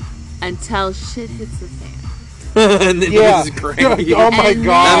until shit hits the fan. And then he's crazy. Oh my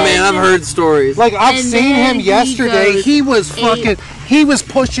god. Man, I've heard stories. Like, I've seen him yesterday. He was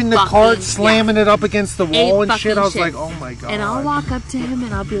pushing the cart, slamming it up against the wall and shit. I was like, oh my god. And I'll walk up to him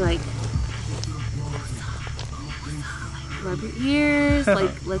and I'll be like, rub your ears,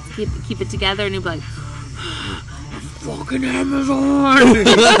 like, let's keep it together. And he'll be like, fucking Amazon. He's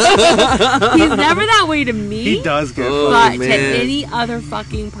never that way to me. He does get but to any other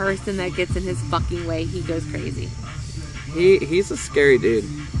fucking person that gets in his fucking way, he goes crazy. He's a scary dude.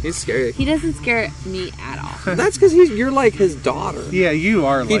 He's scary. He doesn't scare me at all. That's because you're like his daughter. Yeah, you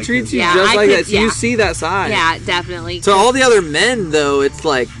are. He treats you just like that. So you see that side. Yeah, definitely. To all the other men, though, it's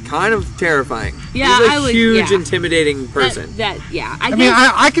like kind of terrifying. Yeah, he's a huge, intimidating person.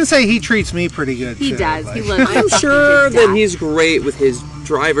 I can say he treats me pretty good. He too, does. Like. He lives. I'm sure that he's great with his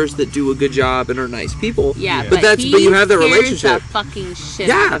drivers that do a good job and are nice people. Yeah, but you have that relationship. The fucking shit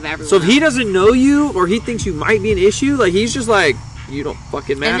out of everyone. So if he doesn't know you or he thinks you might be an issue, like he's just like, you don't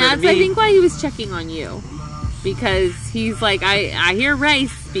fucking matter and that's, to me. I think, why he was checking on you. Because he's like, I hear Ray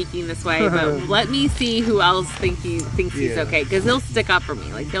speaking this way, but let me see who else thinks he's okay. Because he'll stick up for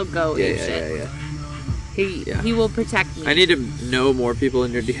me. Like, he'll go and shit. He will protect me. I need to know more people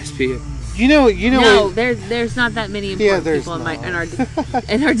in your DSP. You know. No, there's not that many important people in our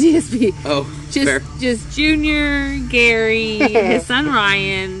DSP. Oh, fair. Just Junior, Gary, his son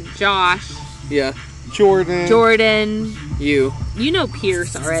Ryan, Josh. Yeah. Jordan. You know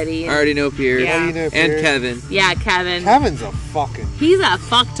Pierce already. I already know Pierce. Yeah. You know Pierce? And Kevin. Yeah, Kevin. Kevin's a fucking... He's a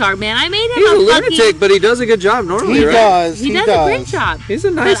fucktard, man. I made him He's a lunatic, but he does a good job normally, he right? Does. He does a great job. He's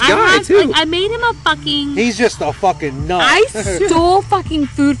a nice guy, too. Like, I made him a fucking... He's just a fucking nut. I stole fucking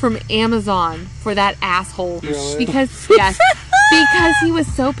food from Amazon for that asshole. Really? Because he was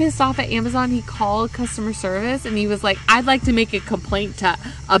so pissed off at Amazon, he called customer service and he was like, I'd like to make a complaint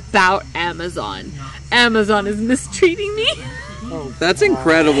about Amazon. Amazon is mistreating me. Oh, that's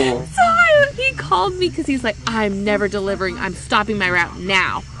incredible. So he called me because he's like, I'm never delivering. I'm stopping my route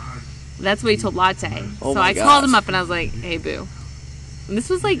now. That's what he told Latte. Oh so I called him up and I was like, hey, boo. And this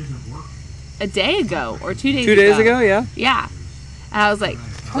was like a day ago or 2 days ago. 2 days ago, yeah. Yeah. And I was like,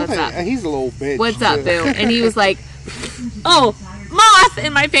 what's up? He's a little bitch. What's up, boo? And he was like, oh, moth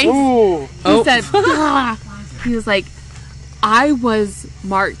in my face. Ooh. He said, he was like, I was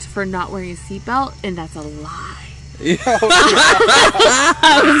marked for not wearing a seatbelt, and that's a lie. I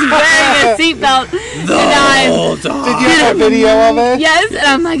was wearing a seatbelt the whole time. Did you have a video of it? Yes, and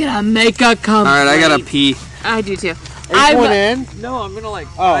I'm like gonna make a complaint. All right, I gotta pee. I do too. Are you going in? No, I'm gonna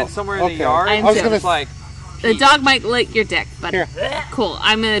find somewhere in the yard. I was gonna the dog might lick your dick, but here. Cool.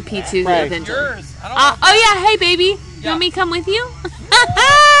 I'm gonna pee too eventually. Yours. Oh yeah, hey baby, you want me to come with you?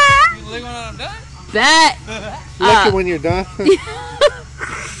 You lick when I'm done? Bet. Lick it when you're done.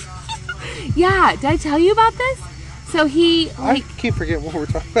 Yeah, did I tell you about this? So he I keep forgetting what we're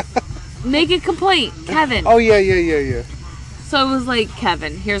talking about. Make a complaint, Kevin. Oh yeah. So it was like,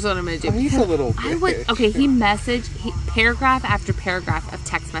 Kevin, here's what I'm gonna do. Oh, he's a little bitch. He messaged paragraph after paragraph of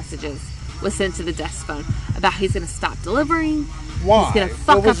text messages was sent to the desk phone about he's gonna stop delivering. Why? He's gonna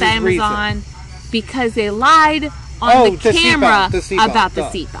fuck up Amazon because they lied on the camera about the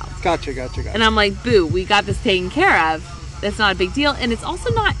seatbelt. Gotcha. And I'm like, boo, we got this taken care of. That's not a big deal. And it's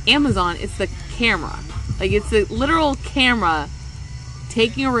also not Amazon, it's the camera. Like, it's the literal camera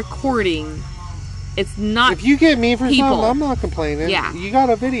taking a recording. It's not If you get me for people. something, I'm not complaining. Yeah. You got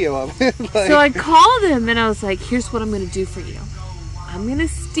a video of it. So I called him and I was like, here's what I'm going to do for you. I'm going to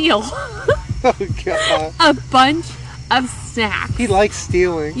steal Oh, God. a bunch of snacks. He likes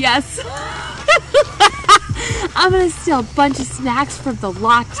stealing. Yes. I'm going to steal a bunch of snacks from the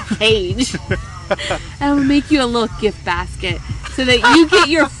locked cage. And I'm going to make you a little gift basket so that you get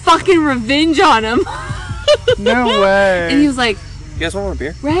your fucking revenge on him. No way. And he was like, You guys want a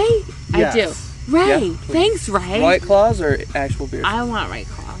beer? Ray? Yes. I do. Ray, Yeah, thanks, Ray. White Claws or actual beer? I want White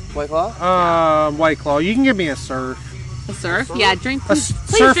Claw. White Claw? White Claw. You can give me a surf. A surf? Yeah, drink. Please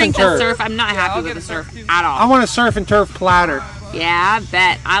surf drink and the turf. surf. I'm not happy I'll with get the a surf surf too. at I all. want a surf and turf platter. Yeah, I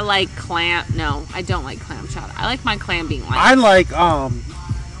bet. I like clam. No, I don't like clam chowder. I like my clam being light. I like What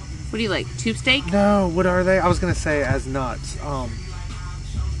do you like? Tube steak? no, what are they? I was gonna say as nuts.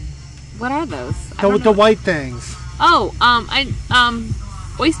 What are those? I don't The know. white things. Oh,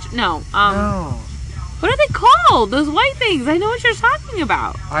 oyster. No. No, What are they called? Those white things. I know what you're talking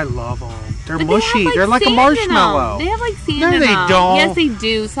about. I love them. They're But mushy. They They're have, like a sand in 'em. marshmallow. They have like sand No, in they them. don't. Yes, they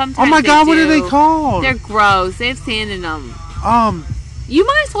do. Sometimes. Oh my god, what are they do. called? They're gross. They have sand in them. You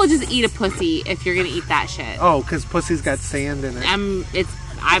might as well just eat a pussy if you're gonna eat that shit. Oh, because pussy's got sand in it.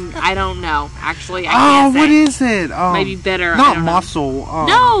 I don't know. Actually, I Oh, can't say. what is it? Maybe bitter. I Not don't know. mussel.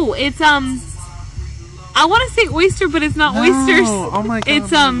 No, it's I want to say oyster, but it's not No. oysters. Oh my god.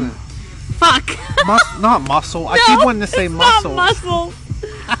 It's what is it? fuck. Not muscle. I No, keep wanting to say it's mussels. not mussel.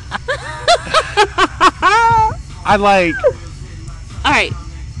 I like. All right.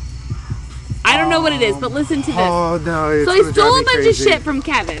 I don't know what it is, but listen to this. Oh no! It's So I gonna drive stole me a bunch crazy. of shit from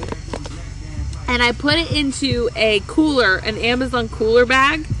Kevin, and I put it into a cooler, an Amazon cooler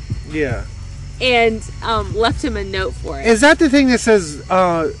bag, Yeah. and left him a note for it. Is that the thing that says?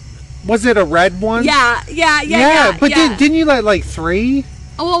 Was it a red one? Yeah. But yeah. didn't you like 3?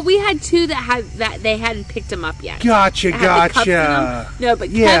 Oh, well, we had 2 that they hadn't picked them up yet. Gotcha, It had the cups in gotcha. them. No, but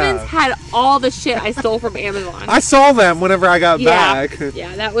Yeah. Kevin's had all the shit I stole from Amazon. I saw them whenever I got yeah, back.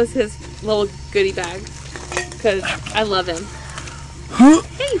 yeah, that was his little goodie bag. Because I love him.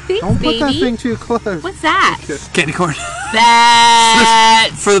 Hey, thanks, Don't put baby. that thing too close. What's that? Candy corn.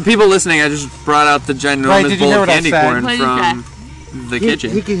 That. For the people listening, I just brought out the ginormous Right, did you bowl hear of what I candy said? corn What did you from the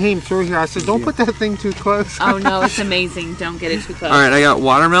kitchen. He came through here. I said, "Don't put that thing too close." Oh no, it's amazing. Don't get it too close. All right, I got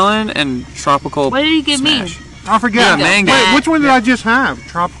watermelon and tropical. What did you give smash. me? I forget. Mango. Wait, which one did I just have?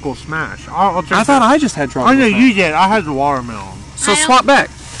 Tropical Smash. I'll drink I thought that. I just had Oh tropical. no, smash. you did. I had the watermelon. So I don't- swap back.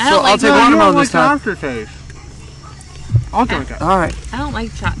 I don't So I'll like take No, you watermelon don't like this time. the aftertaste. I'll drink it. All right. I don't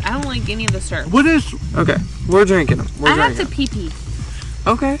like I don't like any of the syrup. What is Okay. We're drinking them. We're I have drinking to pee pee.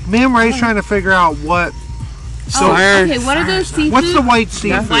 'em. Okay. me and Ray's trying to figure out what? Oh, Fire- okay. What are those seafood? What's the white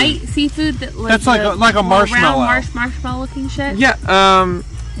seafood? white seafood that That's like the a little marshmallow. round marshmallow looking shit? Yeah.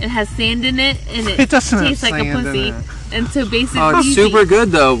 It has sand in it, and It doesn't have tastes like a sand in pussy. it. And so basically, Oh, it's super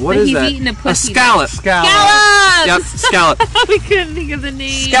good though. What But is he's that? eating a pussy scallop. Scallops. Yep, Scallops. scallop. we couldn't think of the name.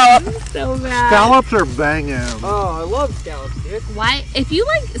 Scallop. So bad. Scallops are banging. Oh, I love scallops, dude. Why? If you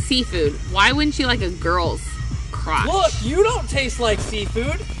like seafood, why wouldn't you like a girl's crotch? Look, you don't taste like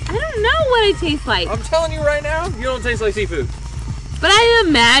seafood. I don't know what it tastes like, I'm telling you right now, you don't taste like seafood. but I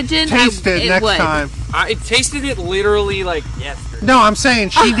imagine Taste it next would. time. I tasted it literally like yesterday. No, I'm saying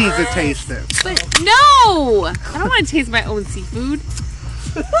she needs to taste it. But no, I don't want to taste my own seafood.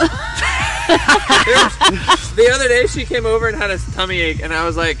 The other day she came over and had a tummy ache, and I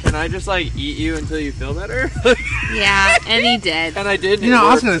was like, "Can I just like eat you until you feel better?" Yeah, and he did. And I did. and You know, it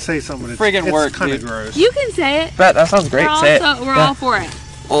I was worked. gonna say something. It's Friggin' work, kind of dude. gross. You can say it. Bet that sounds great. We're all for it.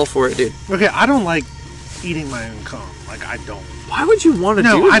 All for it, dude. Okay, I don't like eating my own cum. Like I don't. Why would you want to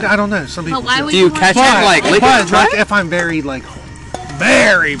No, do that? I don't know. Some people. But why do. would Do you want catch to- it like lick it and try like it? if I'm very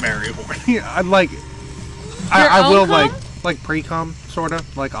very horny, I'd like. Your I own will cum? like pre cum sort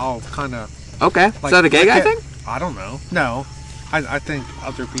of like I'll kind of. Okay. Is Like, that a gay guy lick thing? it. I don't know. No, I think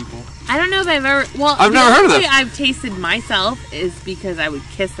other people. I don't know if I've ever. Well, I've never heard of the this. only way I've tasted myself is because I would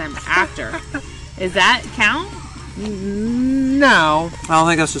kiss them after. Does that count? No, I don't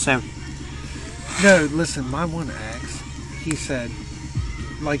think that's the same. no. Listen, my one ex, he said,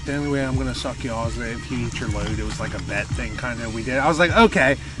 like the only way I'm gonna suck you off is if you eat your load. It was like a bet thing, kind of. We did. I was like,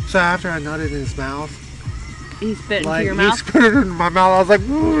 okay. So after I nutted in his mouth. He spit into Like, your he mouth. spit it in my mouth. I was like,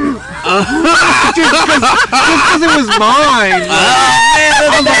 just because it was mine.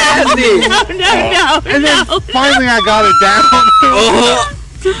 No. And then finally I got it down.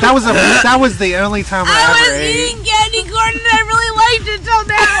 That was the only time I I ever was ate. eating candy corn and I really liked it till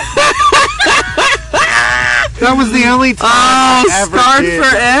now. That was the only time Oh, I ever scarred did.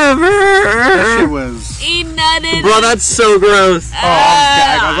 forever. That shit was. He nutted. Bro, that's so gross. Oh,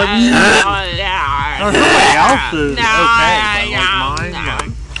 I was gagging. I was like, oh, somebody else's. No, Okay, but like no.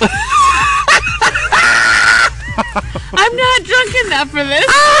 mine. I'm not drunk enough for this.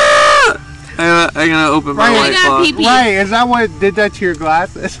 I'm gonna open my Right. white I got claw. pee-pee. Right, is that what did that to your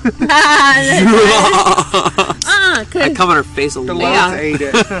glasses? I Cause come on her face a The lot. Lowe's ate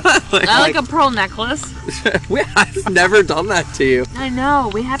it. I like a pearl necklace. I've never done that to you. I know.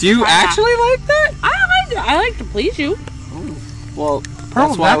 We have Do to you try that. actually like that? I like to please you. Well, Pearl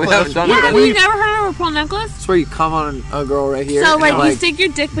that's why we necklace. haven't done Yeah, it. have you never heard of a pearl necklace? It's where you come on a girl right here. So and like you stick your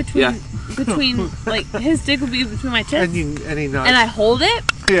dick between Yeah. between, like, his dick would be between my tits. And he nuts. And I hold it.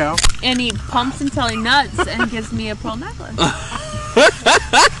 Yeah. And he pumps until he nuts and gives me a pearl necklace.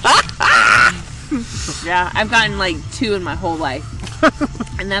 Yeah, I've gotten like 2 in my whole life.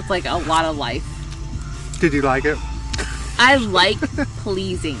 And that's like a lot of life. Did you like it? I like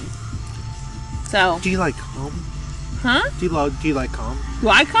pleasing. So. Do you like cum? Huh? Do you like cum? Do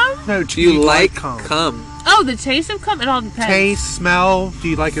I cum? No, Do you like cum? Oh, the taste of cum? It all depends. Taste, smell, do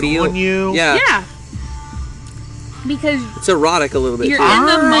you like it on you? Yeah. Yeah. Because It's erotic a little bit. you're too. in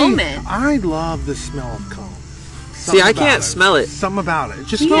the moment. I love the smell of cum. See, I can't smell it. Something about it. It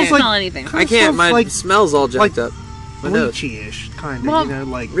just You smells can't like smell anything. I can't. My like smell's all jacked up. My nose. bleachy-ish, kind of. Well, you know,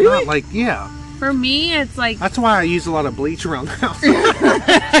 like really? not like yeah. For me, it's like That's why I use a lot of bleach around the house. you're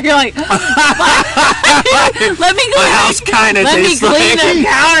like, let me My house kind of let me tastes clean like. the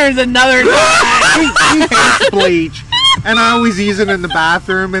counters another time. he hates bleach, and I always use it in the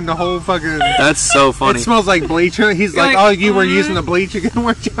bathroom and the whole fucking. That's so funny. It smells like bleach. He's You're like, like, "Oh, you were using the bleach again,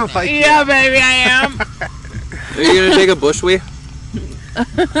 weren't you?" I'm like, Yeah, baby, I am. Are you gonna take a bush wee?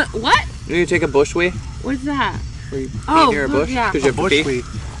 What? Are you gonna take a bush wee? What's that? Are you Oh, near a bush? yeah. 'Cause you a have to bush pee? weed.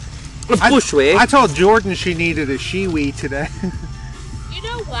 A bush wee. I told Jordan she needed a she-wee today. You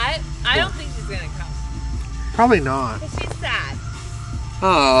know what? I don't think she's gonna come Probably not. because she's sad.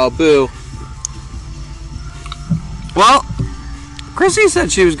 Oh, boo. Well, Chrissy said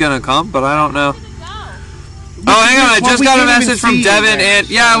she was gonna come, but I don't know. Go. Oh, hang on! I Well, just we got a can't even message see from you Devin, there, and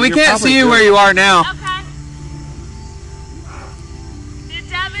yeah, so we you're can't probably see you good. where you are now. Okay. Did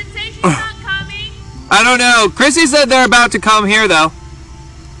Devin say she's not coming? I don't know. Chrissy said they're about to come here, though.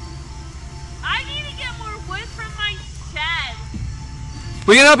 I need to get more wood from my shed.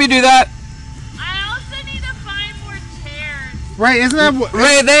 We can help you do that. I also need to find more chairs. Right? Isn't that what?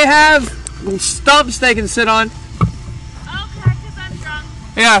 Ray, they have stumps they can sit on. Okay, because I'm drunk.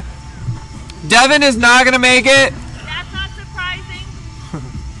 Yeah. Devin is not gonna make it. That's not surprising.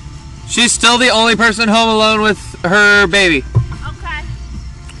 She's still the only person home alone with her baby. Okay.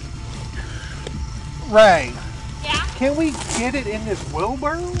 Ray, Yeah? can we get it in this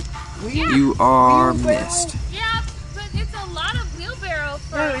wheelbarrow? You are Wheelbarrow? missed. Yeah, but it's a lot of wheelbarrow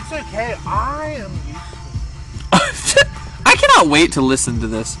for... No, it's okay. I am used I cannot wait to listen to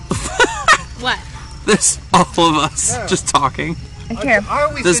this. What? This, all of us, Yeah. just talking. Here. I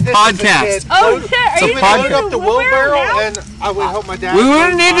always This did this podcast. As a kid. Oh, Load- shit. Are It's a you we podcast. load doing up the wheelbarrow wheelbarrow, now? and I would help my dad. We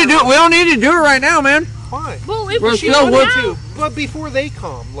wouldn't need to do it. We don't need to do it right now, man. Why? Well, if We're we still do wood now, To, but before they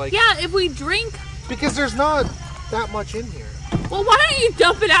come, like, yeah, if we drink, because there's not that much in here. well, why don't you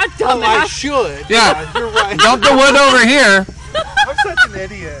dump it out, Oh, I dumbass? should. Yeah. You're right. Dump the wood over here. I'm such an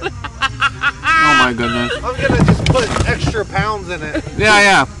idiot. Oh my goodness. I'm gonna just put extra pounds in it.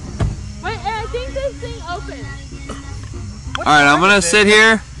 Yeah. Wait, and I think this thing opens. What All right, I'm time gonna is it? sit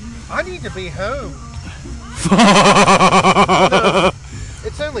here. I need to be home.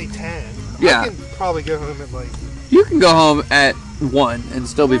 It's only 10. Yeah. I can probably go home at like. You can go home at 1 and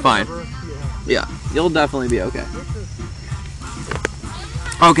still be fine. whatever. Yeah, Yeah. you'll definitely be okay.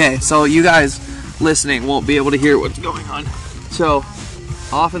 Okay, so you guys listening won't be able to hear what's going on. So,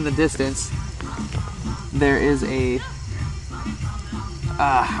 off in the distance, there is a,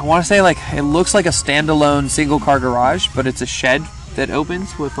 I want to say like, it looks like a standalone single car garage, but it's a shed that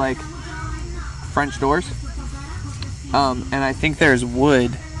opens with like French doors. And I think there's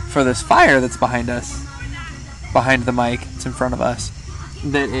wood for this fire that's behind us, behind the mic. It's in front of us.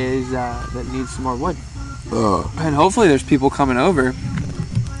 That is that needs some more wood. And hopefully there's people coming over.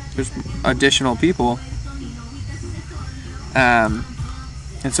 There's additional people. And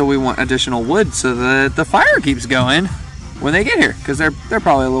so we want additional wood so that the fire keeps going when they get here, because they're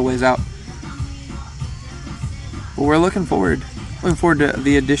probably a little ways out. But we're looking forward to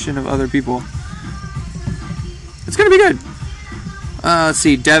the addition of other people. It's gonna be good. Let's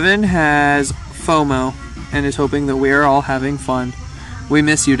see. Devin has FOMO and is hoping that we are all having fun. We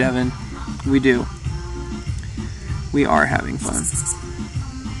miss you, Devin. We do. We are having fun.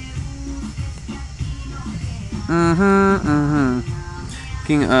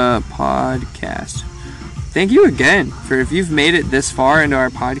 Making a podcast. Thank you again for if you've made it this far into our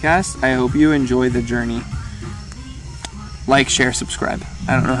podcast. I hope you enjoy the journey. Like, share, subscribe.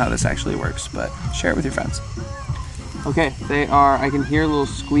 I don't know how this actually works, but share it with your friends. Okay, they are. I can hear little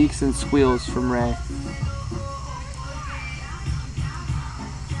squeaks and squeals from Ray.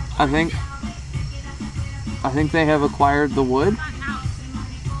 I think they have acquired the wood.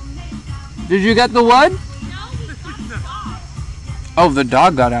 Did you get the wood? Oh, the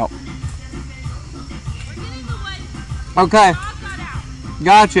dog got out. Okay.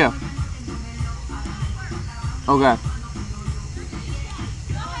 Gotcha. Okay.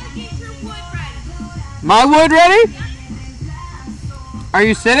 My wood ready? Are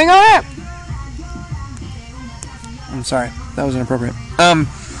you sitting on it? I'm sorry, that was inappropriate.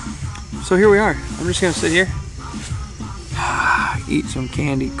 So here we are. I'm just gonna sit here, eat some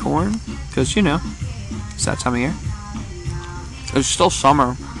candied corn, because you know, it's that time of year. It's still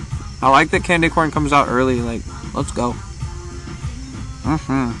summer. I like that candied corn comes out early. Like, let's go.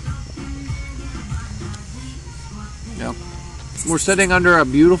 Yep. We're sitting under a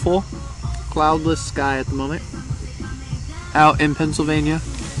beautiful, cloudless sky at the moment, out in Pennsylvania.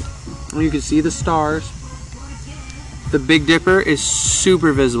 You can see the stars. The Big Dipper is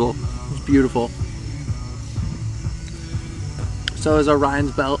super visible. It's beautiful. So is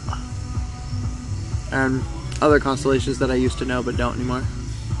Orion's Belt and other constellations that I used to know but don't anymore.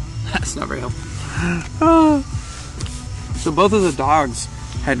 That's not very helpful. So both of the dogs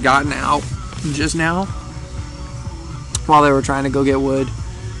had gotten out just now while they were trying to go get wood,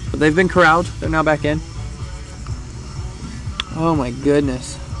 but they've been corralled. They're now back in. Oh my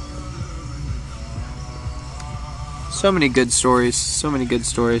goodness. So many good stories. So many good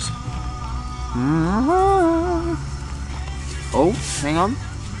stories. Oh, hang on.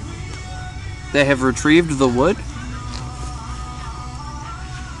 They have retrieved the wood.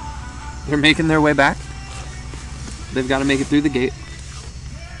 They're making their way back. They've got to make it through the gate.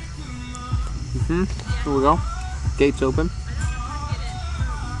 Here we go. Gate's open.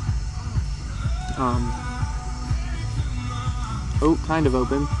 Oh, kind of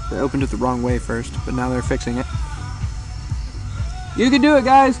open. They opened it the wrong way first, but now they're fixing it. You can do it,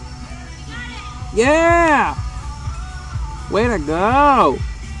 guys! Yeah! Way to go!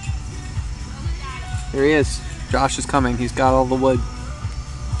 There he is. Josh is coming. He's got all the wood.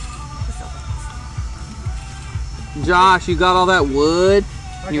 Josh, you got all that wood?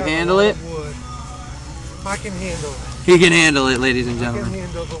 Can you handle it? Wood. I can handle it. He can handle it, ladies and I gentlemen. can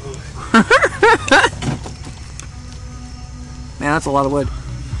handle the wood. Man, that's a lot of wood.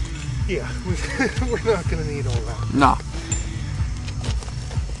 Yeah, we're not going to need all that. No.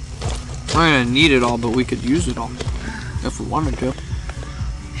 We're not going to need it all, but we could use it all. If we wanted to.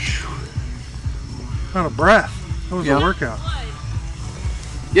 Out of breath. That was a workout.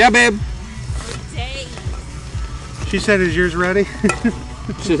 Yeah, babe. She said, is yours ready?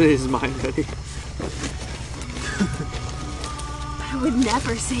 She said, is mine ready? I would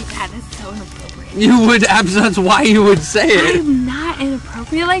never say that. It's so inappropriate. You would, that's why you would say it. I'm not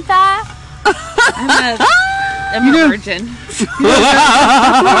inappropriate like that. I'm a virgin. What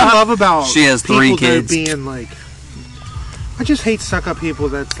I love about she has 3 kids. Being like, I just hate stuck-up people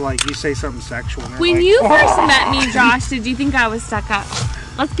that's like, you say something sexual. When like, you first met me, Josh, did you think I was stuck up?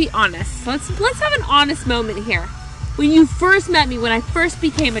 Let's be honest. Let's have an honest moment here. When you first met me, when I first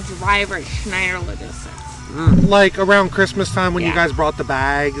became a driver at Schneider Logistics. Like around Christmas time when you Yeah. guys brought the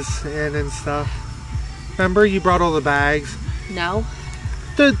bags in and stuff. Remember, you brought all the bags. No.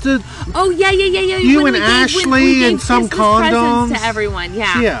 Oh yeah. You and Ashley and some Christmas condoms presents to everyone.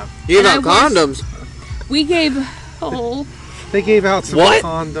 Yeah. Yeah. You got condoms. We gave. They gave out some What?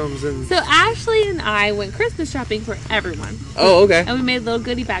 condoms and. So Ashley and I went Christmas shopping for everyone. Oh, okay. And we made little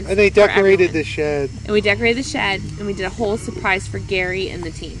goodie bags. And they for decorated everyone. the shed. And we decorated the shed, and we did a whole surprise for Gary and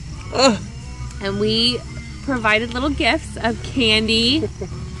the team. And we provided little gifts of candy,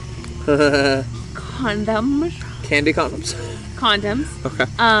 condoms. Candy condoms. Okay.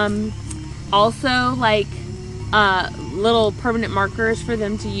 Also like little permanent markers for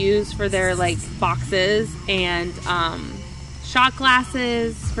them to use for their like boxes, and shot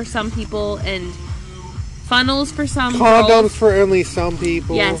glasses for some people, and funnels for some Condoms girls. for only some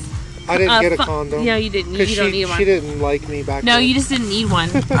people. Yes. I didn't get a condom. No, you didn't. You Because don't need one. she didn't like me back No, then. you just didn't need one.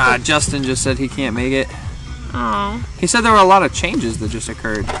 Justin just said he can't make it. Oh. He said there were a lot of changes that just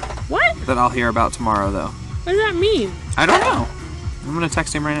occurred What? that I'll hear about tomorrow, though. What does that mean? I don't know. I'm gonna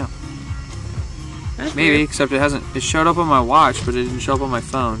text him right now. That's Maybe, weird. except it showed up on my watch, but it didn't show up on my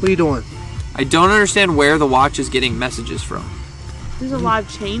phone. What are you doing? I don't understand where the watch is getting messages from. There's a lot of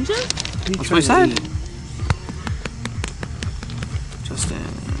changes? That's what I said. Justin.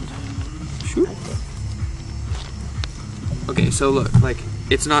 Shoot. Okay, so look, like,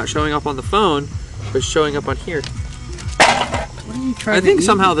 it's not showing up on the phone, but it's showing up on here. What are you trying I think to eat?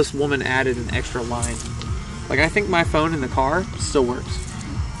 somehow this woman added an extra line. Like, I think my phone in the car still works.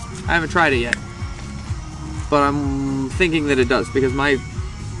 I haven't tried it yet. But I'm thinking that it does, because my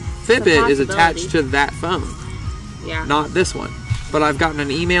Fitbit is attached to that phone, Yeah. not this one. But I've gotten an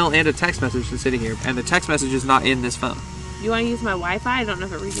email and a text message that's sitting here, and the text message is not in this phone. You want to use my Wi-Fi? I don't know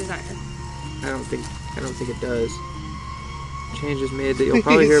if it reaches either. I don't think it does. Changes made that you'll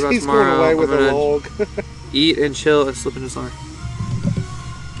probably hear about He's tomorrow. going away with I'm a gonna log. eat and chill and slip into slumber.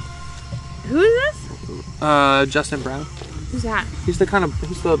 Who is this? Justin Brown. Who's that? He's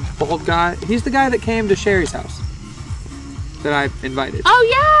the bald guy. He's the guy that came to Sherry's house that I invited.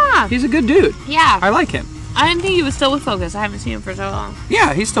 Oh, yeah. He's a good dude. Yeah. I like him. I didn't think he was still with Focus. I haven't seen him for so long.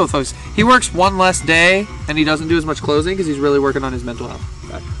 Yeah, he's still with Focus. He works one less day, and he doesn't do as much closing because he's really working on his mental health.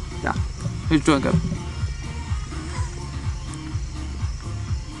 But, yeah, he's doing good.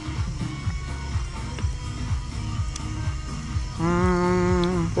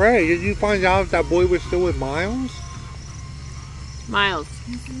 Ray, did you find out if that boy was still with Miles? Miles.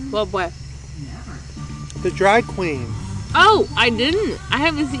 What boy? The drag queen. Oh, I didn't. I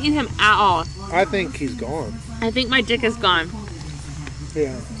haven't seen him at all. I think he's gone. I think my dick is gone.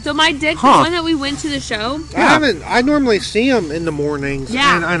 Yeah. So my dick, the Huh. one that we went to the show. I normally see him in the mornings.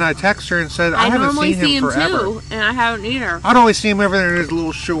 Yeah. And I text her and said I haven't normally seen him forever. too, and I haven't either. I'd always see him over there in his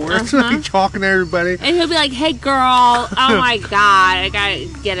little shorts, like talking to everybody. And he'll be like, "Hey, girl, oh my god, I gotta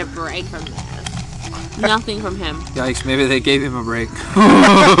get a break from this." Nothing from him. Yikes, maybe they gave him a break.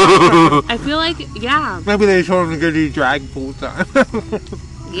 I feel like, yeah, Maybe they told him to go do drag full time.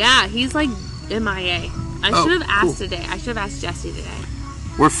 yeah, he's like MIA. I Oh, should have asked cool. today. I should have asked Jesse today.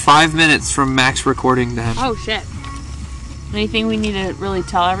 We're 5 minutes from max recording time. Oh shit. Anything we need to really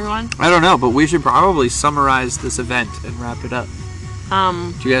tell everyone? I don't know, but we should probably summarize this event and wrap it up.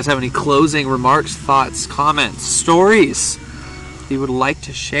 Do you guys have any closing remarks, thoughts, comments, stories you would like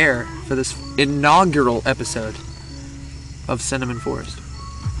to share for this inaugural episode of CinamonForest?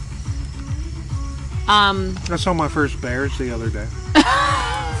 I saw my first bears the other day.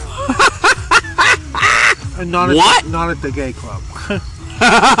 And not What? Not at the gay club.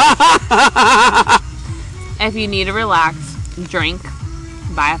 If you need to relax, drink,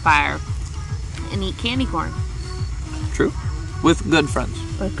 buy a fire, and eat candy corn True. With good friends.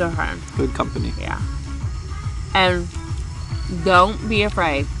 with good friends. Good company. Yeah. And don't be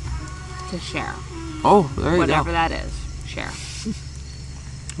afraid to share. Oh, there you Whatever go. that is. Share.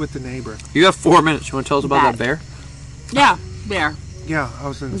 With the neighbor. You have 4 minutes. You want to tell us about that bear? Yeah. Bear. Yeah, I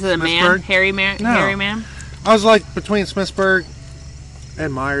was in Was it a man? Smithsburg. Hairy man? No. Hairy man? I was like between Smithsburg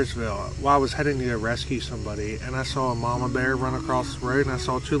and Myersville while I was heading to go rescue somebody, and I saw a mama bear run across the road, and I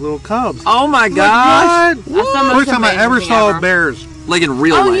saw 2 little cubs. Oh my Gosh! gosh! That's the most First time I amazing ever thing saw ever. bears. Like in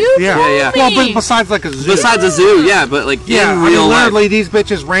real Oh, life. you Yeah, told Well, me. but besides like a zoo. Besides a zoo, yeah, but like yeah, in I real mean, life. literally, these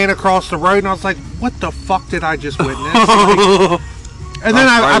bitches ran across the road, and I was like, "What the fuck did I just witness?" Like, and then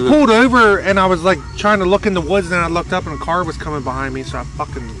I pulled over, and I was like trying to look in the woods, and then I looked up, and a car was coming behind me, so I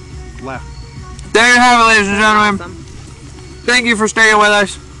fucking left. There you have it, ladies and gentlemen. Awesome. Thank you for staying with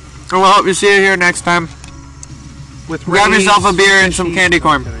us. And we'll hope you see you here next time. With Grab Ray's yourself a beer and fishy- some candy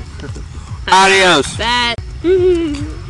corn. Okay. Adios. That.